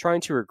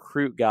trying to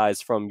recruit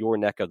guys from your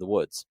neck of the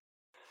woods?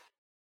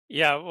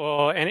 Yeah,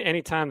 well,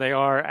 anytime they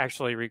are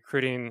actually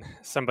recruiting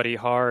somebody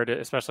hard,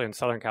 especially in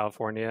Southern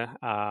California,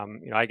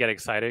 I get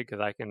excited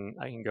because I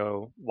can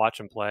go watch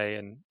them play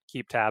and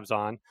keep tabs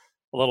on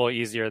a little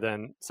easier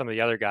than some of the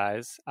other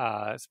guys,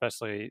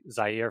 especially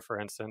Zaire, for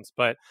instance.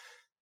 But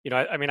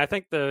I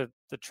think the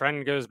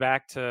trend goes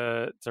back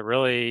to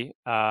really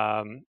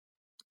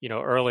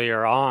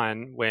earlier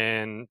on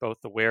when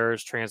both the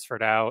Wares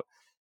transferred out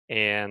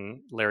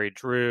and Larry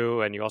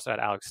Drew, and you also had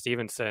Alex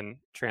Stevenson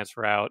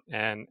transfer out.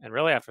 And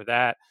really after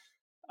that,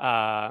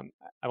 I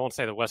won't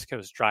say the West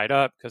Coast dried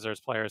up because there's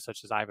players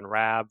such as Ivan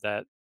Rabb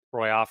that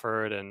Roy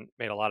offered and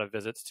made a lot of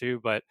visits to.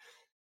 But,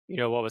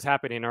 what was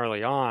happening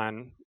early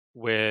on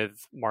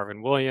with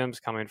Marvin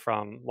Williams coming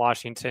from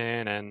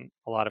Washington and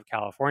a lot of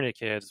California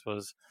kids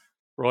was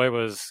Roy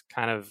was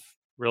kind of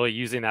really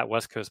using that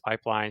West Coast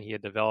pipeline he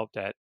had developed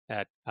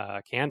at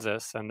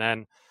Kansas. And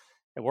then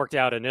it worked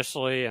out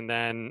initially, and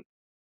then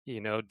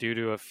due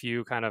to a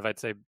few kind of, I'd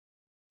say,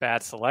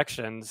 bad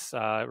selections,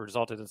 it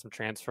resulted in some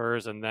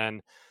transfers. And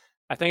then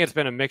I think it's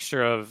been a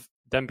mixture of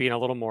them being a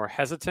little more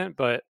hesitant,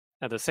 but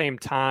at the same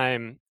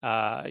time,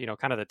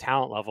 kind of the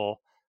talent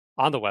level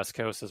on the West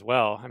Coast as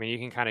well. I mean, you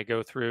can kind of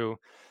go through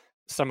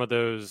some of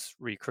those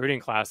recruiting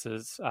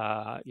classes,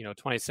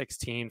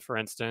 2016, for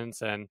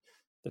instance, and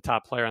the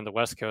top player on the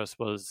West Coast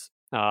was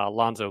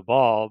Lonzo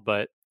Ball,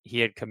 but he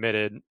had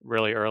committed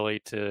really early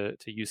to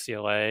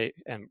UCLA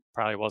and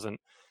probably wasn't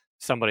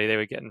somebody they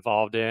would get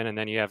involved in. And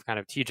then you have kind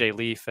of TJ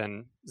Leaf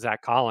and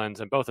Zach Collins,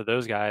 and both of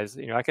those guys,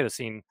 I could have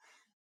seen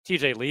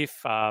TJ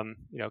Leaf, kind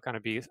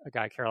of be a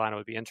guy Carolina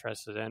would be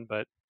interested in,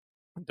 but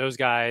those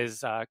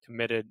guys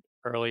committed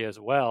early as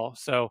well.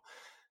 So,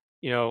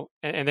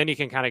 and then you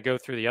can kind of go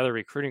through the other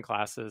recruiting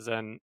classes,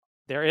 and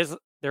there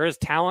is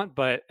talent,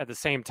 but at the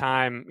same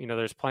time,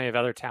 there's plenty of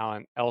other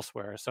talent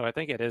elsewhere. So I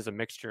think it is a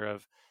mixture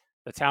of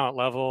the talent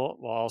level,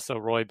 while also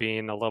Roy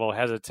being a little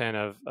hesitant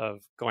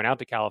of going out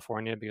to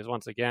California because,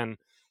 once again,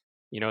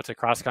 it's a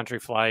cross-country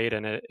flight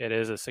and it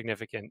is a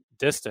significant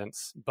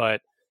distance.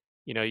 But,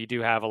 you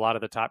do have a lot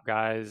of the top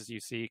guys,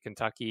 UC,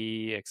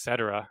 Kentucky, et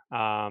cetera.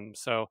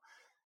 So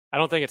I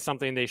don't think it's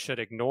something they should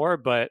ignore,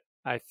 but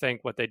I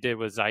think what they did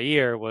with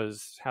Zaire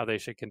was how they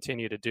should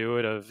continue to do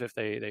it, of if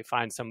they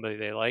find somebody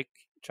they like,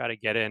 try to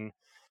get in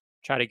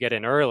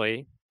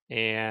early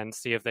and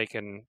see if they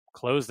can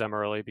close them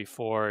early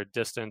before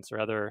distance or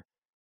other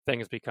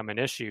things become an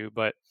issue.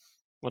 But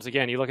once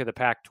again, you look at the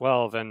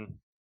Pac-12 and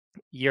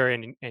year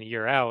in and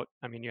year out,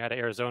 I mean, you had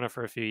Arizona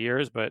for a few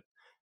years, but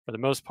for the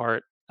most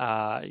part,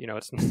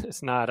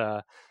 it's not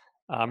a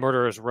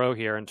murderer's row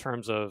here in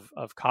terms of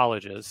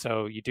colleges.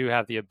 So you do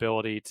have the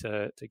ability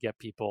to get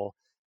people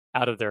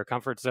out of their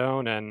comfort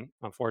zone. And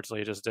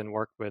unfortunately, it just didn't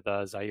work with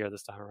Zaire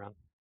this time around.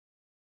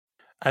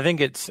 I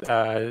think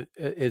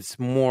it's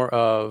more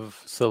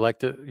of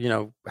selective,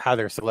 how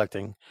they're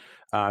selecting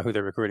who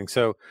they're recruiting.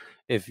 So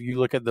if you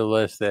look at the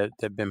list that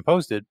have been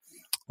posted,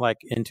 like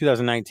in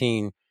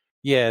 2019,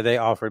 yeah, they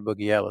offered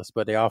Boogie Ellis,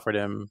 but they offered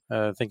him,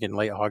 I think in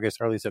late August,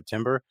 early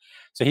September.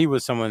 So he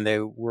was someone they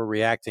were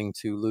reacting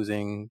to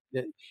losing.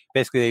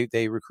 Basically,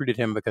 they recruited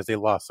him because they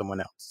lost someone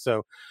else.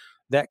 So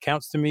that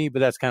counts to me, but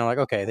that's kind of like,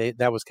 okay,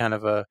 that was kind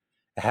of a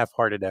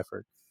half-hearted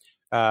effort.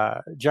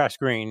 Josh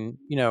Green,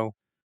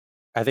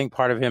 I think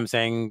part of him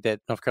saying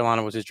that North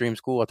Carolina was his dream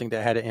school, I think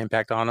that had an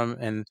impact on him.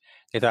 And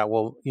they thought,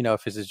 well,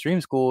 if it's his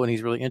dream school and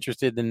he's really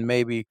interested, then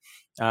maybe,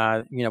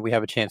 we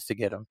have a chance to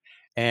get him.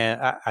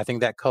 And I think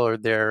that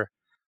colored their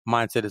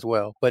mindset as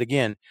well. But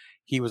again,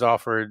 he was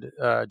offered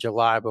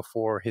July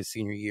before his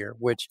senior year,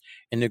 which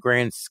in the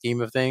grand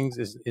scheme of things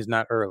is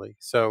not early.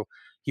 So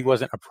he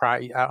wasn't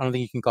I don't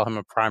think you can call him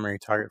a primary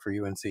target for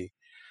UNC.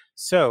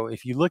 So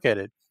if you look at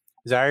it,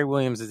 Zaire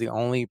Williams is the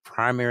only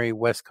primary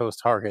West Coast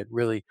target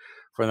really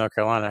for North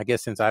Carolina, I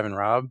guess, since Ivan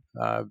Robb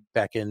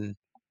back in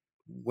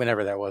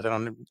whenever that was. I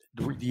don't know.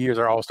 The years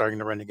are all starting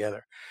to run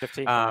together.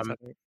 15.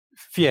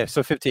 Yeah,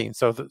 so 15.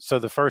 So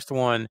the first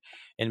one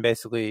in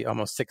basically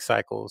almost 6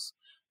 cycles,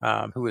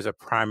 who is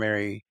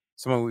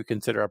someone we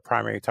consider a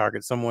primary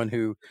target, someone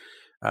who,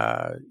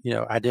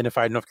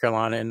 identified North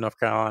Carolina and North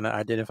Carolina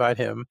identified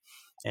him,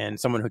 and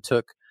someone who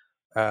took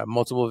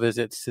multiple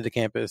visits to the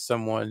campus,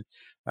 someone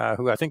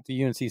who I think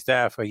the UNC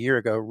staff a year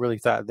ago really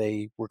thought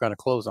they were going to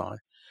close on.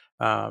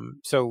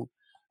 So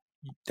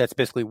that's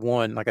basically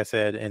one, like I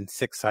said, in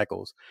 6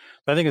 cycles.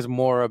 But I think it's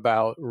more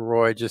about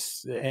Roy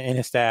and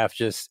his staff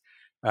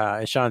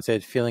as Sean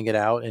said, feeling it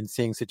out and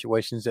seeing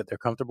situations that they're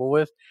comfortable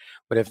with.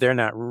 But if they're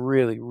not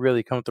really,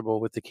 really comfortable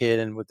with the kid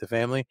and with the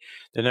family,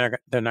 they're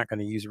not going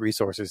to use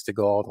resources to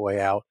go all the way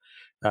out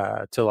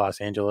to Los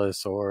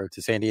Angeles or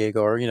to San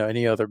Diego or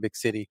any other big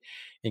city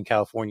in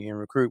California and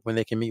recruit when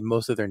they can meet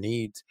most of their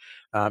needs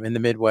in the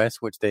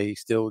Midwest, which they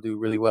still do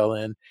really well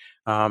in,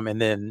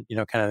 and then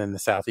kind of in the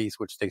Southeast,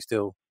 which they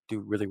still do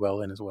really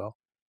well in as well.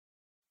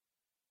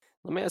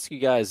 Let me ask you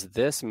guys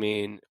this: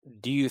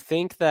 do you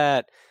think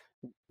that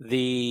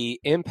the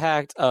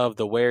impact of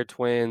the Ware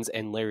twins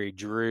and Larry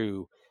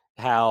Drew,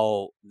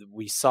 how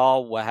we saw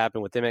what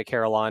happened with them at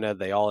Carolina,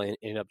 they all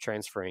ended up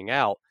transferring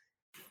out.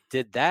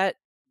 Did that,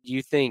 do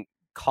you think,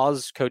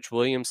 cause Coach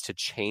Williams to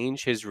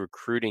change his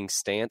recruiting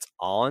stance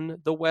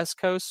on the West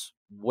Coast?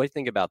 What do you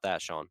think about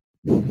that, Sean?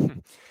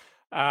 In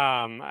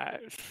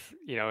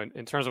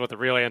terms of what the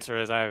real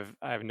answer is, I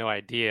have no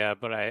idea,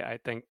 but I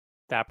think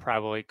that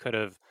probably could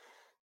have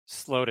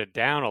slowed it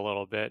down a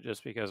little bit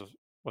just because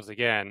was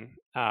again,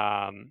 they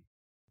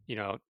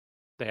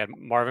had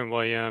Marvin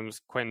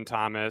Williams, Quentin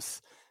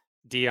Thomas,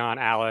 Dion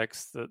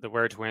Alex, the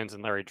Ware twins,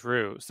 and Larry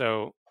Drew.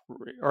 So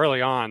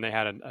early on, they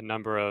had a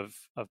number of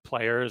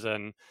players,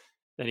 and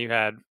then you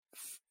had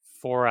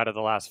 4 out of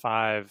the last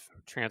 5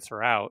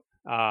 transfer out.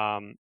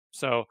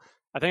 So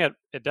I think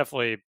it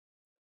definitely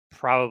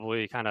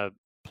probably kind of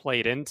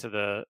played into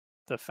the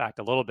fact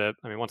a little bit.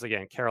 I mean, once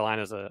again,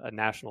 Carolina is a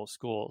national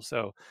school,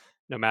 so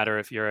no matter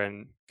if you're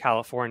in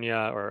California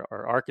or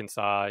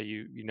Arkansas,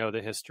 you know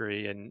the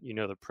history and you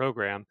know the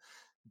program.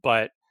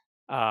 But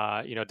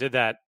did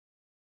that?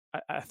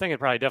 I think it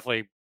probably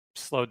definitely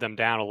slowed them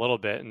down a little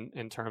bit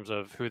in terms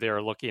of who they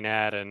were looking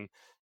at, and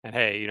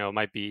hey, it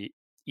might be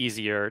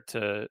easier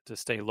to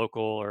stay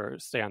local or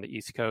stay on the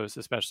East Coast,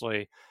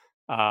 especially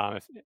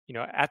if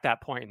at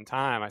that point in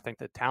time. I think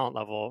the talent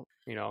level,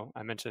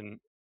 I mentioned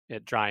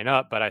it drying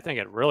up, but I think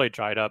it really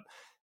dried up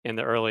in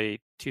the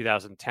early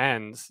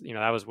 2010s.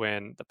 That was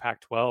when the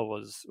Pac-12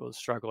 was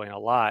struggling a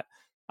lot,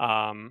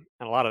 and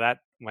a lot of that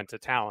went to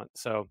talent.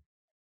 So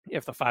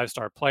if the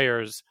 5-star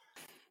players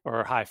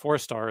or high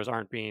 4-stars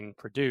aren't being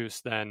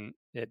produced, then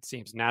it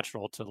seems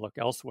natural to look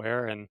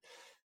elsewhere. And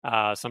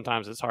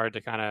sometimes it's hard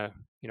to kind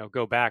of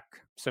go back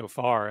so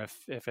far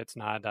if it's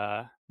not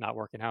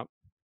working out.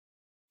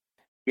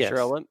 Yes.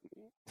 Sherrell,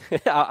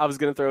 I was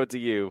going to throw it to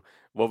you.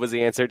 What was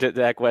the answer to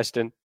that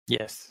question?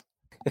 Yes.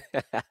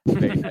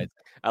 Very nice.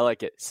 I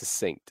like it.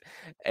 Succinct.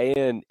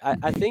 And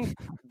I think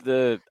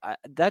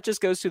that just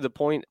goes to the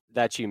point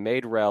that you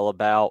made, Rel,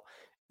 about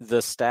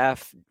the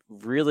staff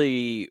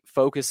really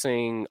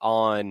focusing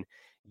on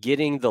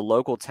getting the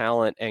local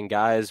talent and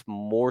guys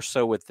more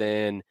so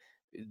within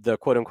the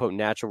quote-unquote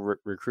natural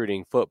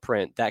recruiting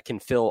footprint that can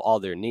fill all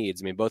their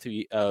needs. I mean, both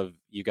of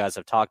you guys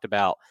have talked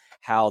about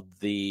how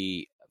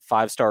the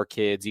 5-star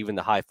kids, even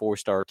the high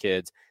 4-star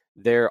kids,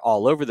 they're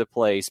all over the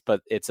place,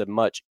 but it's a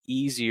much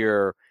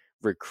easier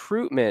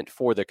recruitment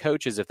for the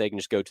coaches if they can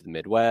just go to the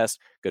Midwest,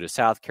 go to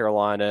South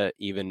Carolina,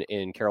 even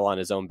in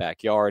Carolina's own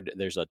backyard.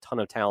 There's a ton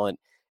of talent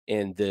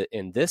in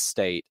this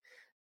state.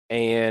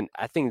 And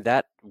I think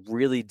that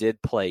really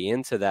did play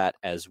into that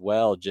as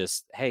well.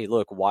 Just, hey,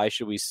 look, why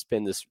should we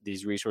spend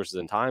these resources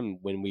and time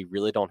when we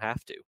really don't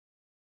have to?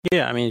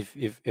 Yeah, I mean,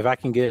 if I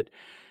can get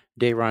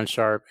Dayron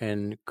Sharp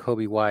and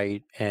Kobe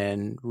White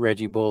and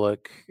Reggie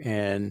Bullock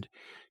and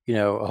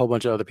a whole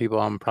bunch of other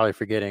people I'm probably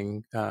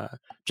forgetting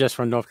just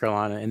from North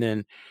Carolina, and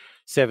then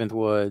Seventh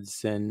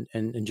Woods and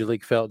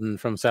Jalik Felton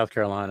from South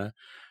Carolina,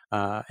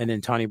 and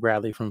then Tony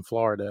Bradley from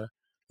Florida,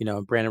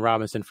 Brandon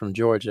Robinson from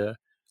Georgia,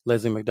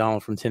 Leslie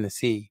McDonald from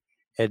Tennessee,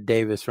 Ed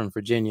Davis from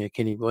Virginia,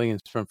 Kenny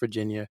Williams from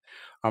Virginia,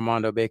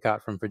 Armando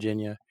Bacot from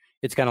Virginia.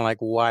 It's kind of like,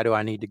 why do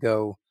I need to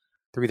go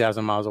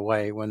 3,000 miles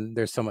away when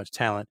there's so much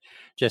talent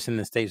just in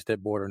the states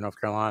that border North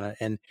Carolina?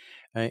 And,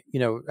 I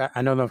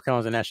know North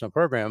Carolina's a national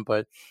program,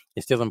 but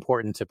it's still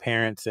important to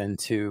parents and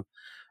to,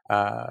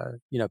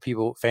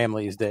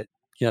 families that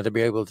to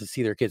be able to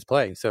see their kids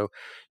play. So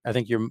I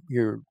think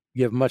you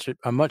have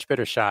a much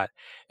better shot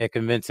at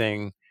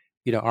convincing,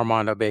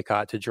 Armando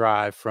Bacot to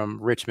drive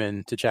from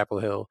Richmond to Chapel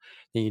Hill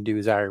than you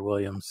do Zaire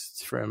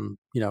Williams from,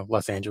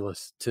 Los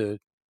Angeles to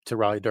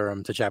Raleigh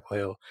Durham to Chapel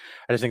Hill.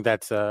 I just think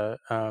that's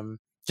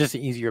just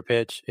an easier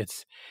pitch.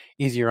 It's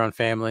easier on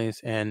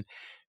families, and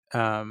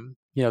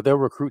they'll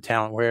recruit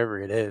talent wherever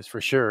it is for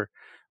sure.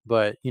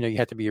 But you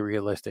have to be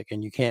realistic,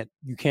 and you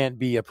can't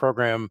be a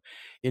program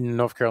in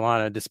North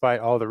Carolina, despite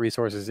all the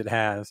resources it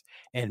has,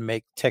 and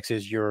make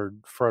Texas your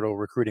fertile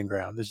recruiting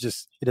ground. It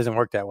doesn't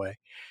work that way.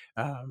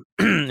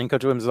 And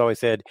Coach Williams has always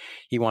said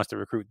he wants to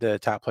recruit the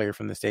top player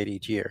from the state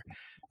each year.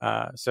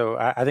 So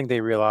I think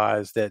they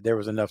realized that there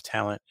was enough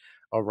talent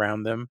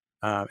around them,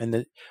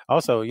 and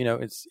also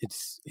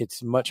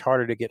it's much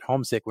harder to get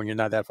homesick when you're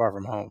not that far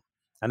from home.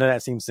 I know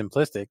that seems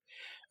simplistic,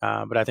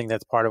 but I think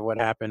that's part of what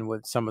happened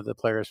with some of the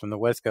players from the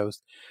West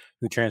Coast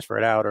who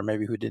transferred out, or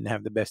maybe who didn't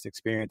have the best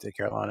experience at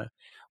Carolina.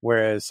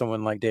 Whereas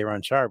someone like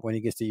Day'Ron Sharp, when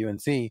he gets to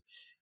UNC, he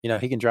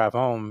can drive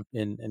home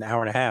in an hour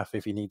and a half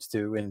if he needs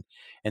to,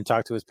 and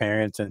talk to his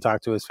parents and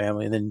talk to his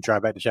family, and then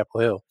drive back to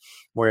Chapel Hill.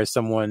 Whereas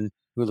someone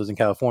who lives in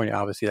California,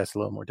 obviously that's a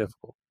little more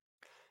difficult.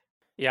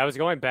 Yeah, I was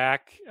going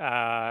back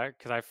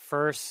because I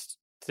first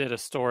did a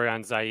story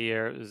on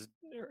Zaire. It was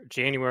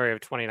January of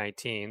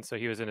 2019, so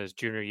he was in his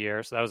junior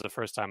year. So that was the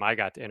first time I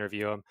got to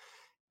interview him.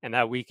 And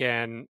that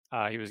weekend,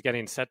 he was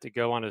getting set to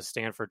go on his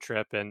Stanford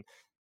trip. And,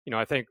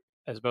 I think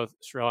as both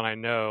Sherrell and I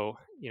know,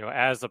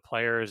 as the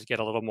players get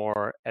a little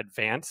more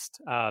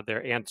advanced,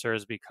 their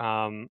answers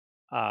become,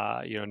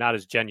 not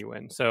as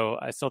genuine. So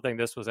I still think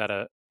this was at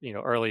a,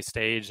 early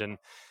stage. And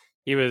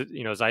he was,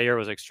 Zaire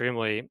was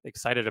extremely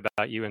excited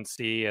about UNC,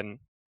 and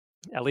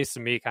at least to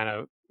me kind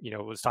of,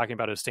 was talking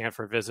about his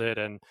Stanford visit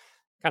and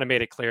kind of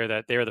made it clear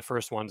that they were the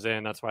first ones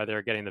in. That's why they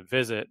were getting the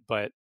visit.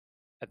 But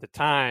at the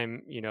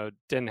time,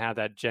 didn't have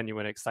that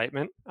genuine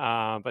excitement.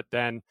 But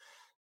then,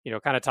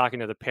 kind of talking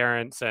to the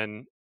parents,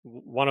 and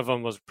one of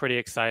them was pretty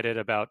excited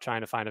about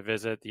trying to find a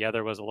visit. The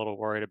other was a little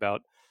worried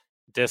about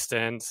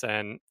distance.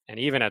 And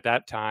even at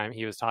that time,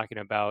 he was talking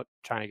about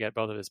trying to get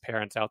both of his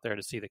parents out there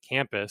to see the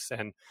campus.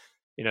 And,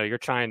 you're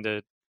trying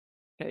to,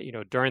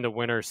 during the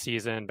winter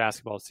season,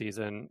 basketball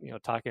season,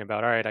 talking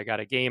about, all right, I got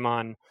a game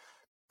on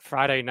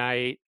Friday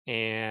night,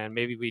 and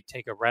maybe we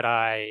take a red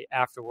eye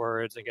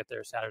afterwards and get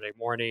there Saturday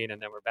morning, and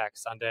then we're back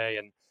Sunday.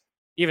 And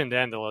even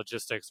then, the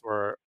logistics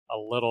were a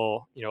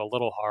little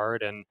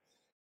hard. And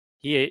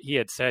he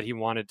had said he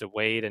wanted to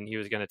wait and he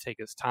was going to take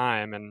his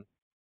time. And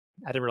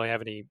I didn't really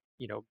have any,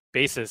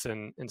 basis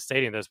in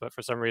stating this, but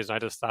for some reason I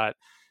just thought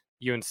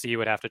UNC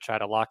would have to try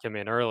to lock him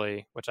in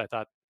early, which I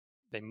thought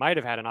they might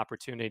have had an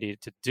opportunity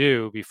to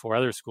do before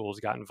other schools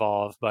got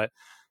involved. But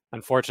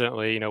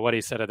unfortunately, what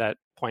he said at that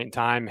point in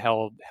time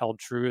held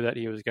true, that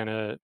he was going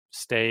to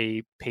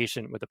stay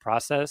patient with the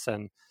process,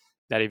 and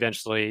that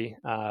eventually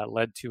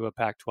led to a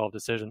Pac-12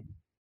 decision.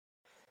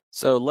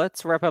 So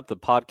let's wrap up the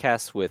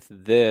podcast with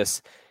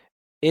this.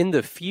 In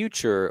the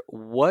future,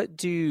 what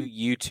do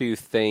you two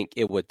think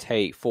it would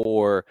take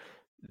for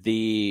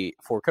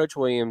Coach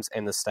Williams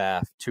and the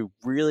staff to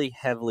really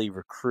heavily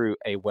recruit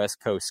a West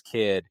Coast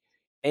kid,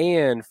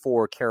 and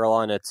for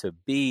Carolina to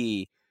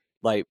be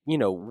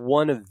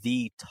one of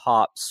the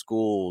top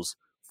schools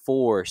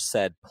for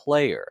said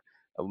player?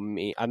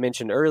 I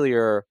mentioned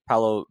earlier,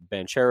 Paolo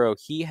Banchero,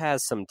 he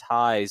has some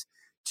ties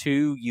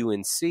to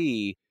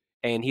UNC,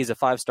 and he's a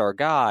 5-star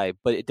guy,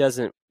 but it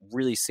doesn't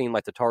really seem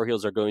like the Tar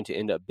Heels are going to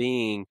end up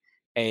being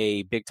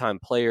a big-time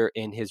player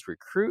in his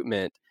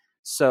recruitment.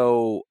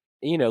 So,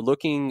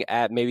 looking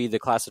at maybe the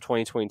class of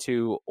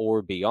 2022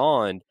 or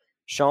beyond,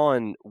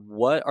 Sean,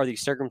 what are the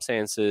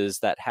circumstances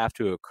that have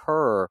to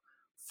occur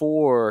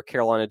for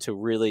Carolina to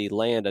really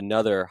land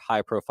another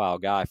high-profile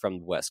guy from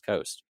the West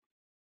Coast?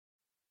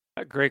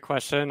 A great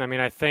question. I mean,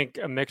 I think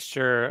a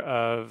mixture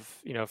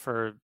of,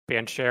 for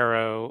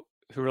Banchero,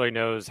 who really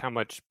knows how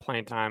much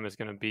playing time is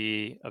going to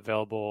be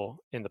available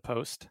in the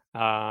post. So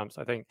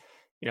I think,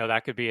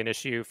 that could be an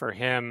issue for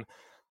him.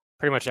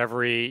 Pretty much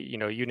every,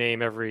 you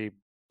name every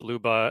blue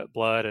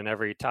blood and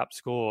every top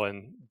school,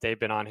 and they've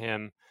been on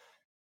him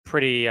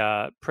pretty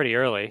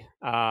early.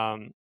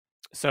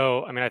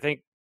 So, I mean, I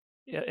think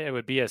it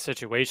would be a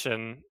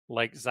situation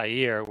like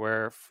Zaire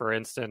where, for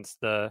instance,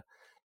 the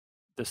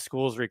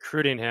schools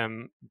recruiting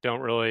him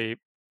don't really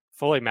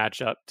fully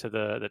match up to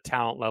the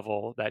talent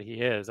level that he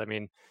is. I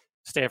mean,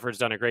 Stanford's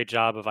done a great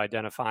job of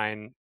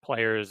identifying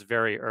players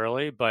very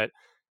early, but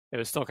it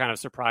was still kind of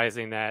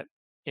surprising that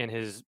in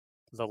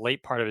the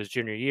late part of his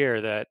junior year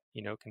that,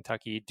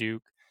 Kentucky,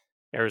 Duke,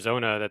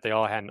 Arizona, that they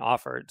all hadn't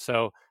offered.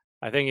 So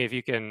I think if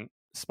you can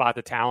spot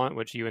the talent,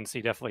 which UNC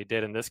definitely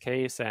did in this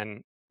case,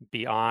 and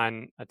be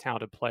on a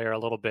talented player a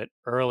little bit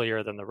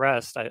earlier than the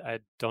rest, I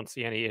don't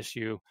see any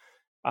issue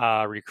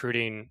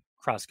recruiting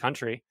cross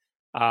country.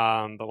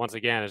 But once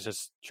again, it's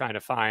just trying to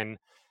find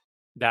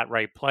that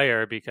right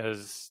player,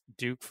 because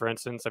Duke, for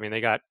instance, I mean, they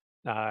got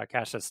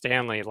Cassius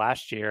Stanley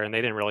last year, and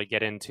they didn't really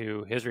get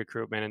into his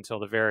recruitment until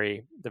the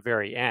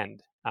very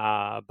end.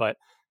 But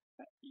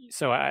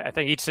So I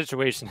think each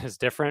situation is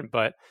different,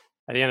 but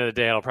at the end of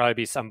the day, it'll probably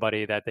be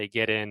somebody that they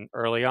get in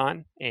early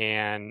on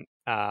and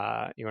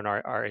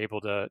are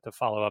able to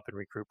follow up and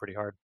recruit pretty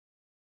hard.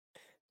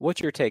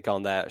 What's your take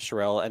on that,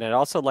 Sherrell? And I'd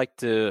also like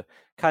to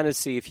kind of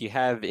see if you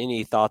have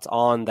any thoughts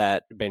on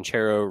that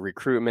Banchero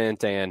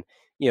recruitment, and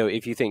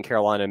if you think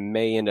Carolina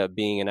may end up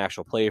being an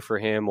actual play for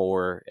him,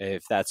 or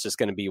if that's just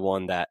going to be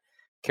one that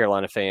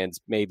Carolina fans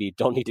maybe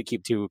don't need to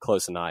keep too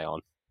close an eye on.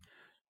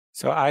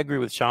 So I agree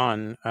with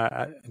Sean.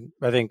 I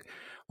think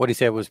what he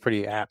said was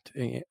pretty apt.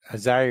 A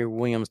Zaire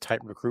Williams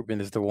type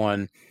recruitment is the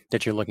one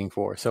that you're looking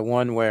for. So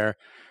one where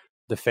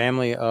the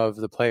family of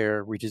the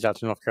player reaches out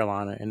to North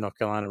Carolina and North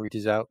Carolina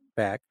reaches out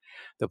back.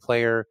 The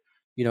player,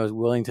 is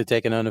willing to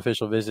take an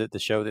unofficial visit to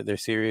show that they're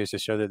serious, to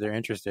show that they're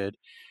interested.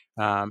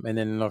 And then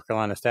the North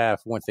Carolina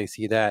staff, once they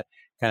see that,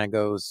 kind of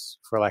goes,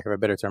 for lack of a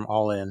better term,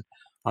 all in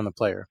on the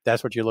player.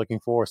 That's what you're looking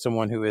for.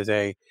 Someone who is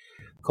a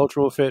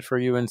cultural fit for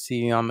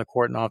UNC on the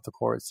court and off the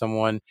court.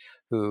 Someone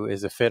who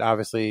is a fit,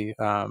 obviously,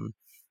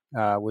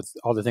 with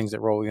all the things that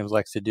Roy Williams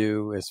likes to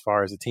do as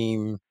far as a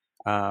team,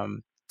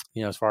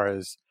 as far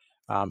as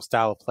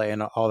style of play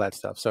and all that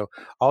stuff. So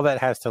all that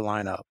has to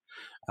line up.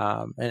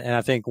 And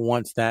I think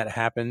once that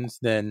happens,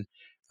 then,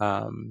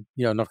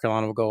 North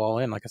Carolina will go all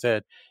in. Like I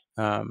said,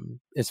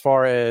 as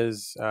far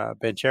as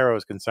Banchero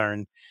is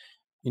concerned,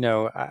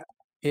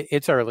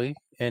 it's early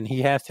and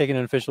he has taken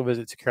an official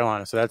visit to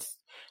Carolina. So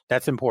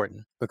that's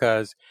important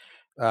because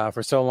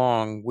for so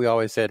long, we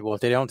always said, well,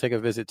 if they don't take a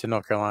visit to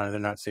North Carolina, they're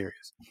not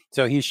serious.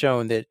 So he's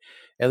shown that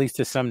at least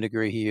to some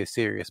degree, he is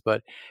serious.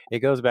 But it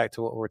goes back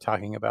to what we're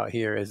talking about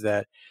here is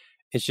that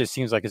it just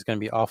seems like it's going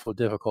to be awful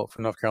difficult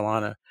for North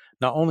Carolina,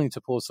 not only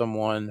to pull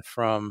someone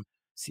from,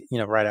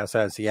 right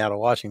outside of Seattle,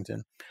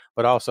 Washington,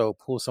 but also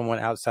pull someone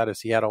outside of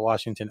Seattle,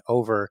 Washington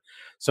over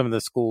some of the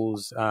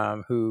schools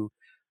who,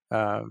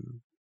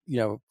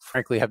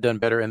 frankly have done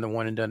better in the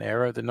one and done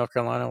era than North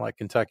Carolina, like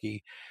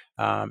Kentucky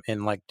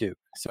and like Duke.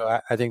 So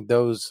I think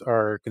those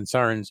are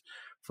concerns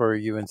for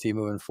UNC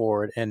moving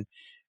forward. And,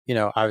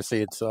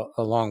 obviously it's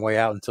a long way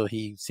out until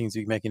he seems to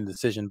be making the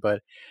decision,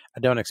 but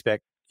I don't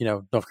expect,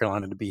 North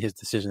Carolina to be his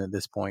decision at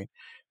this point.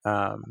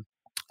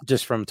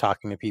 Just from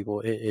talking to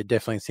people, it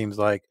definitely seems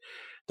like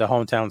the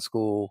hometown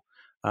school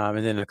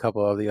and then a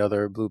couple of the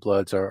other blue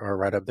bloods are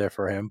right up there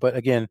for him. But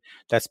again,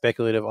 that's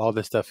speculative. All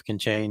this stuff can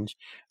change.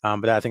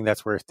 But I think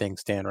that's where things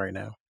stand right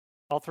now.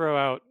 I'll throw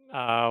out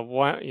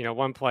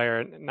one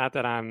player. Not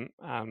that I'm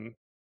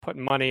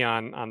putting money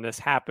on this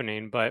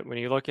happening, but when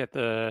you look at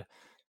the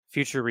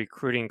future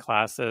recruiting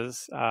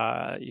classes,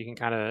 you can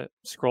kind of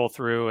scroll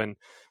through and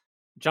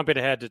jumping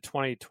ahead to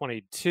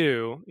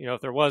 2022.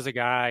 If there was a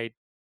guy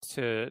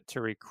to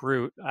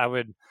recruit, I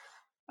would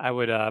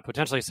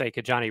potentially say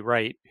Kajani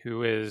Wright,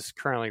 who is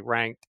currently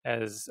ranked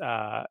as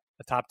a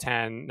top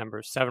 10,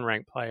 number 7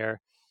 ranked player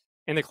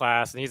in the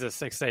class, and he's a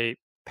 6'8"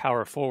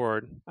 power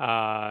forward.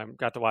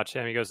 Got to watch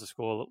him. He goes to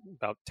school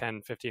about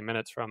 10, 15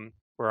 minutes from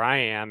where I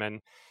am, and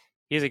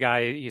he's a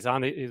guy. He's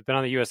been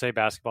on the USA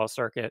basketball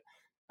circuit.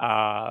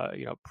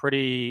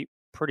 Pretty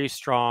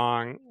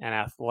strong and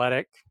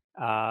athletic,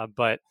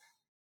 but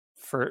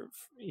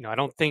I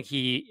don't think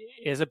he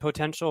is a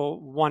potential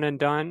one and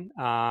done,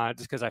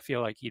 just because I feel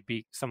like he'd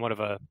be somewhat of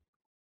a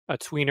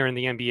tweener in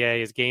the NBA.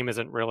 His game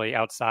isn't really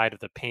outside of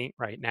the paint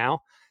right now.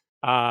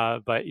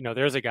 But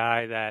there's a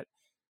guy that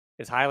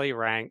is highly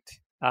ranked,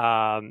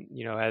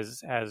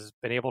 has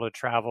been able to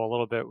travel a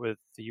little bit with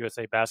the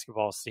USA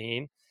basketball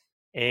scene.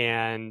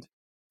 And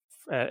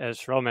as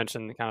Sherrell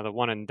mentioned, kind of the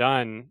one and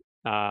done,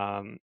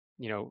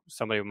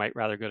 somebody who might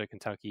rather go to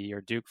Kentucky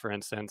or Duke, for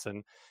instance.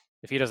 And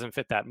if he doesn't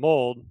fit that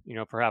mold,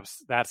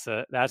 perhaps that's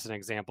an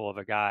example of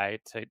a guy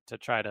to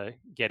try to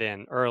get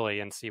in early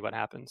and see what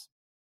happens.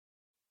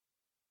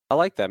 I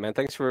like that, man.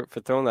 Thanks for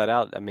throwing that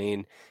out. I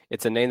mean,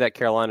 it's a name that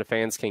Carolina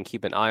fans can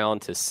keep an eye on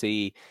to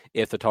see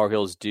if the Tar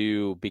Heels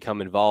do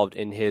become involved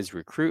in his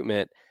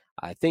recruitment.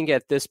 I think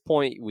at this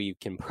point, we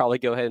can probably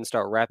go ahead and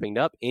start wrapping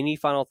up. Any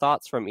final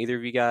thoughts from either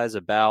of you guys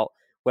about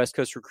West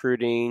Coast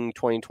recruiting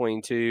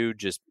 2022,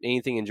 just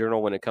anything in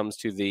general when it comes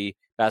to the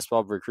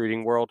basketball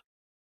recruiting world?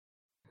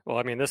 Well,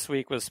 I mean, this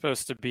week was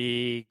supposed to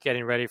be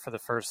getting ready for the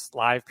first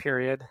live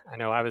period. I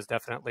know I was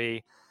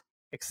definitely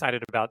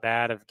excited about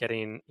that, of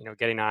getting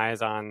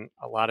eyes on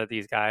a lot of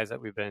these guys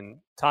that we've been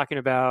talking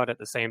about. At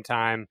the same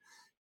time,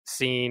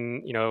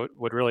 seeing,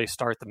 would really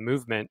start the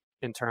movement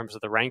in terms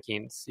of the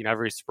rankings.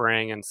 Every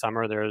spring and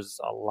summer, there's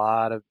a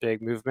lot of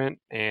big movement,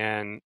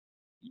 and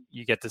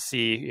you get to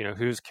see,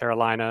 who's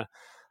Carolina.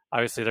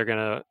 Obviously, they're going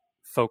to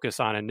focus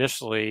on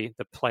initially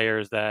the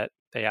players that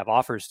they have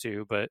offers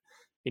to, but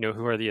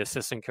who are the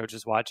assistant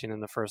coaches watching in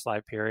the first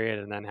live period,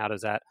 and then how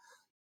does that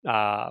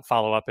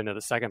follow up into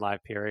the second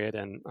live period?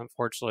 And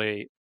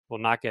unfortunately, we'll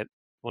not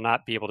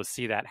be able to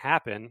see that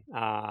happen.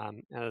 At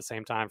the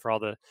same time, for all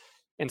the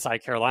inside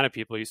Carolina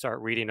people, you start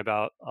reading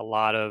about a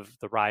lot of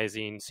the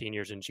rising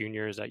seniors and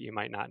juniors that you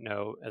might not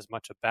know as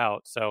much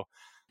about. So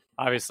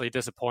obviously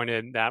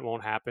disappointed that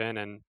won't happen,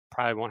 and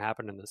probably won't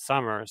happen in the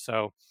summer.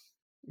 So,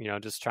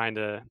 just trying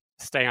to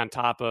stay on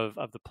top of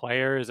the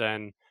players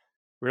and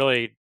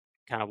really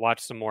kind of watch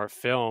some more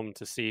film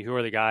to see who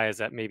are the guys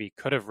that maybe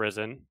could have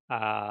risen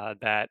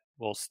that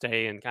will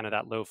stay in kind of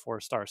that low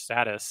 4-star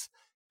status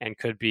and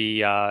could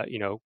be,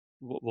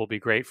 will be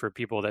great for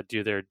people that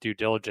do their due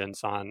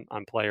diligence on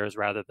players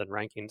rather than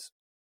rankings.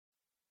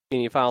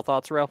 Any final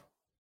thoughts, Sherrell?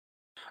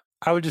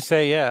 I would just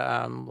say,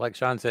 like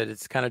Sean said,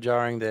 it's kind of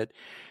jarring that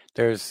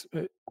there's.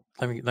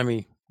 Let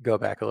me go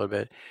back a little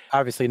bit.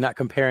 Obviously, not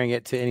comparing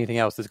it to anything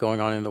else that's going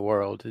on in the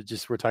world. It's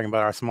just we're talking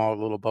about our small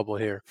little bubble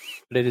here.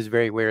 But it is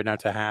very weird not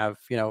to have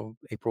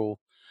April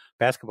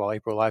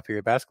live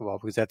period basketball,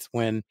 because that's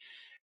when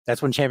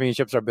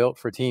championships are built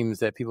for teams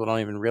that people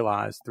don't even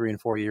realize 3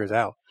 and 4 years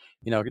out.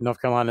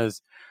 North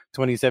Carolina's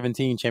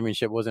 2017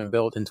 championship wasn't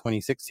built in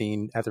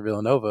 2016 after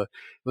Villanova. It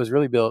was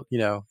really built, in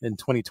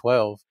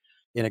 2012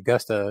 in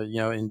Augusta,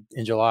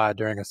 in July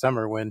during a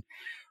summer when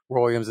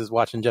Roy Williams is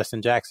watching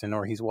Justin Jackson,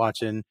 or he's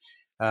watching,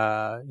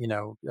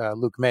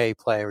 Luke May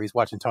play, or he's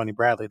watching Tony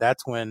Bradley.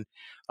 That's when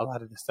a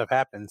lot of this stuff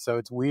happens. So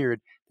it's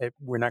weird that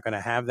we're not going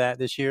to have that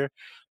this year.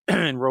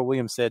 And Roy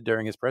Williams said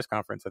during his press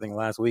conference, I think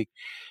last week,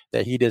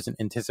 that he doesn't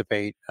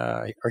anticipate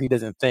or he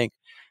doesn't think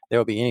there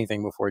will be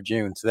anything before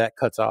June. So that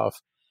cuts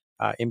off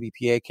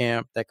MBPA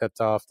camp. That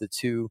cuts off the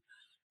 2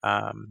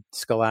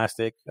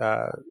 scholastic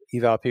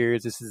eval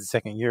periods. This is the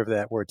second year of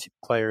that, where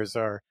players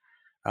are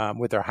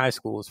with their high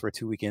schools for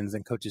 2 weekends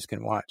and coaches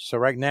can watch. So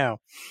right now,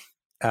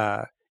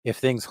 if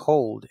things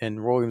hold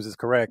and Roy Williams is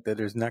correct that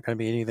there's not going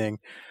to be anything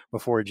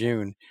before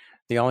June,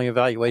 the only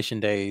evaluation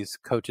days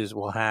coaches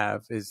will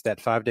have is that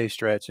 5-day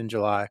stretch in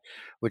July,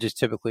 which is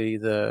typically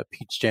the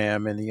Peach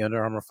Jam and the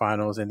Under Armour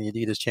Finals and the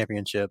Adidas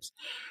Championships.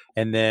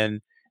 And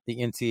then the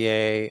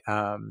NCAA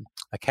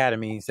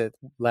academies that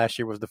last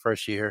year was the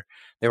first year,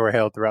 they were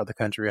held throughout the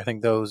country. I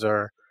think those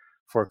are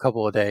for a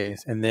couple of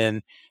days. And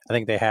then I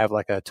think they have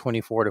like a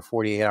 24 to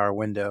 48 hour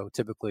window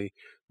typically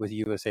with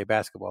USA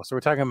Basketball. So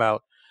we're talking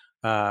about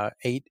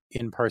 8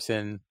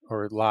 in-person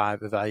or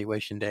live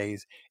evaluation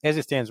days as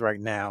it stands right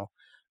now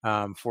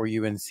for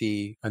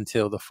UNC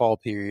until the fall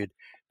period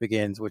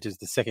begins, which is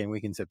the second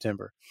week in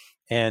September.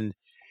 And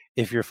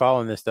if you're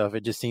following this stuff,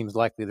 it just seems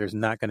likely there's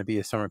not going to be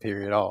a summer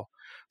period at all.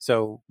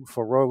 So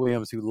for Roy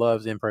Williams, who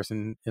loves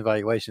in-person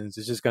evaluations,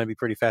 it's just going to be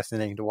pretty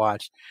fascinating to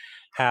watch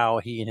how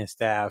he and his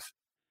staff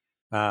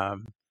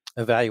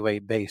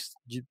evaluate based,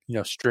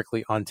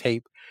 strictly on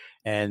tape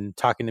and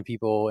talking to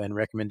people and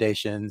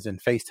recommendations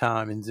and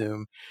FaceTime and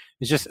Zoom.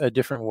 It's just a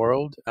different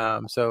world.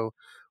 So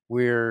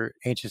we're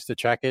anxious to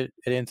track it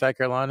at Inside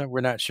Carolina.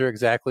 We're not sure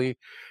exactly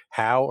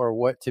how or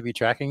what to be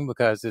tracking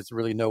because there's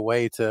really no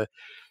way to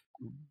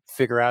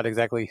figure out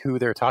exactly who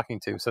they're talking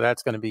to. So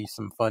that's going to be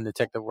some fun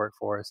detective work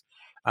for us.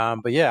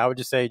 But yeah, I would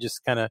just say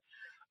just kind of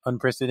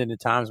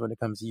unprecedented times when it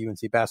comes to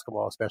UNC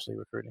basketball, especially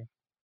recruiting.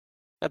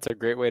 That's a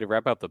great way to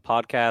wrap up the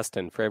podcast.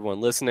 And for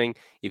everyone listening,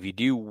 if you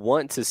do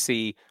want to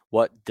see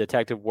what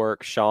detective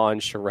work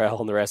Sean, Sherrell,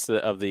 and the rest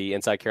of the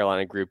Inside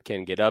Carolina group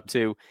can get up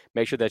to,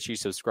 make sure that you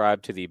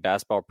subscribe to the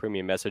Basketball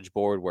Premium message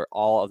board where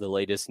all of the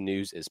latest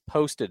news is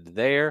posted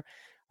there.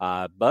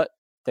 But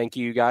thank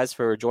you guys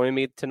for joining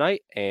me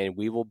tonight, and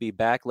we will be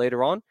back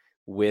later on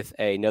with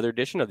another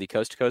edition of the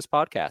Coast to Coast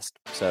podcast.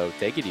 So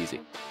take it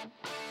easy.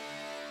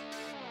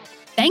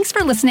 Thanks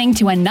for listening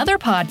to another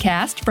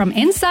podcast from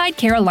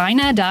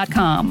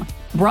InsideCarolina.com.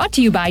 Brought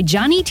to you by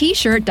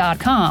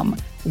JohnnyT-shirt.com.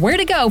 Where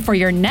to go for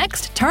your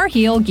next Tar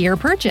Heel gear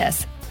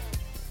purchase.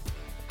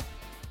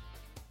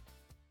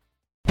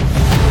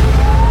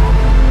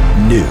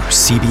 New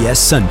CBS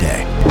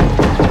Sunday.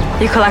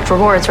 You collect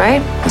rewards, right?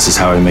 This is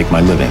how I make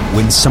my living.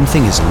 When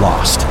something is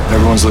lost,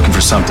 everyone's looking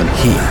for something.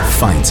 He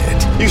finds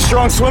it. You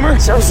strong swimmer?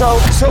 So-so.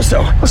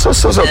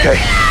 So-so's okay.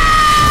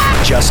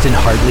 Justin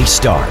Hartley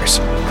stars.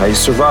 How you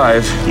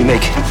survive, you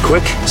make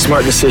quick,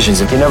 smart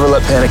decisions, and you never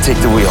let panic take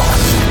the wheel.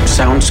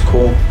 Sounds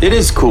cool. It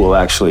is cool,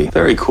 actually.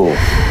 Very cool.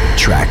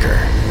 Tracker.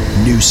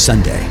 New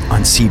Sunday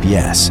on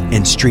CBS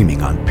and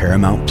streaming on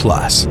Paramount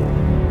Plus.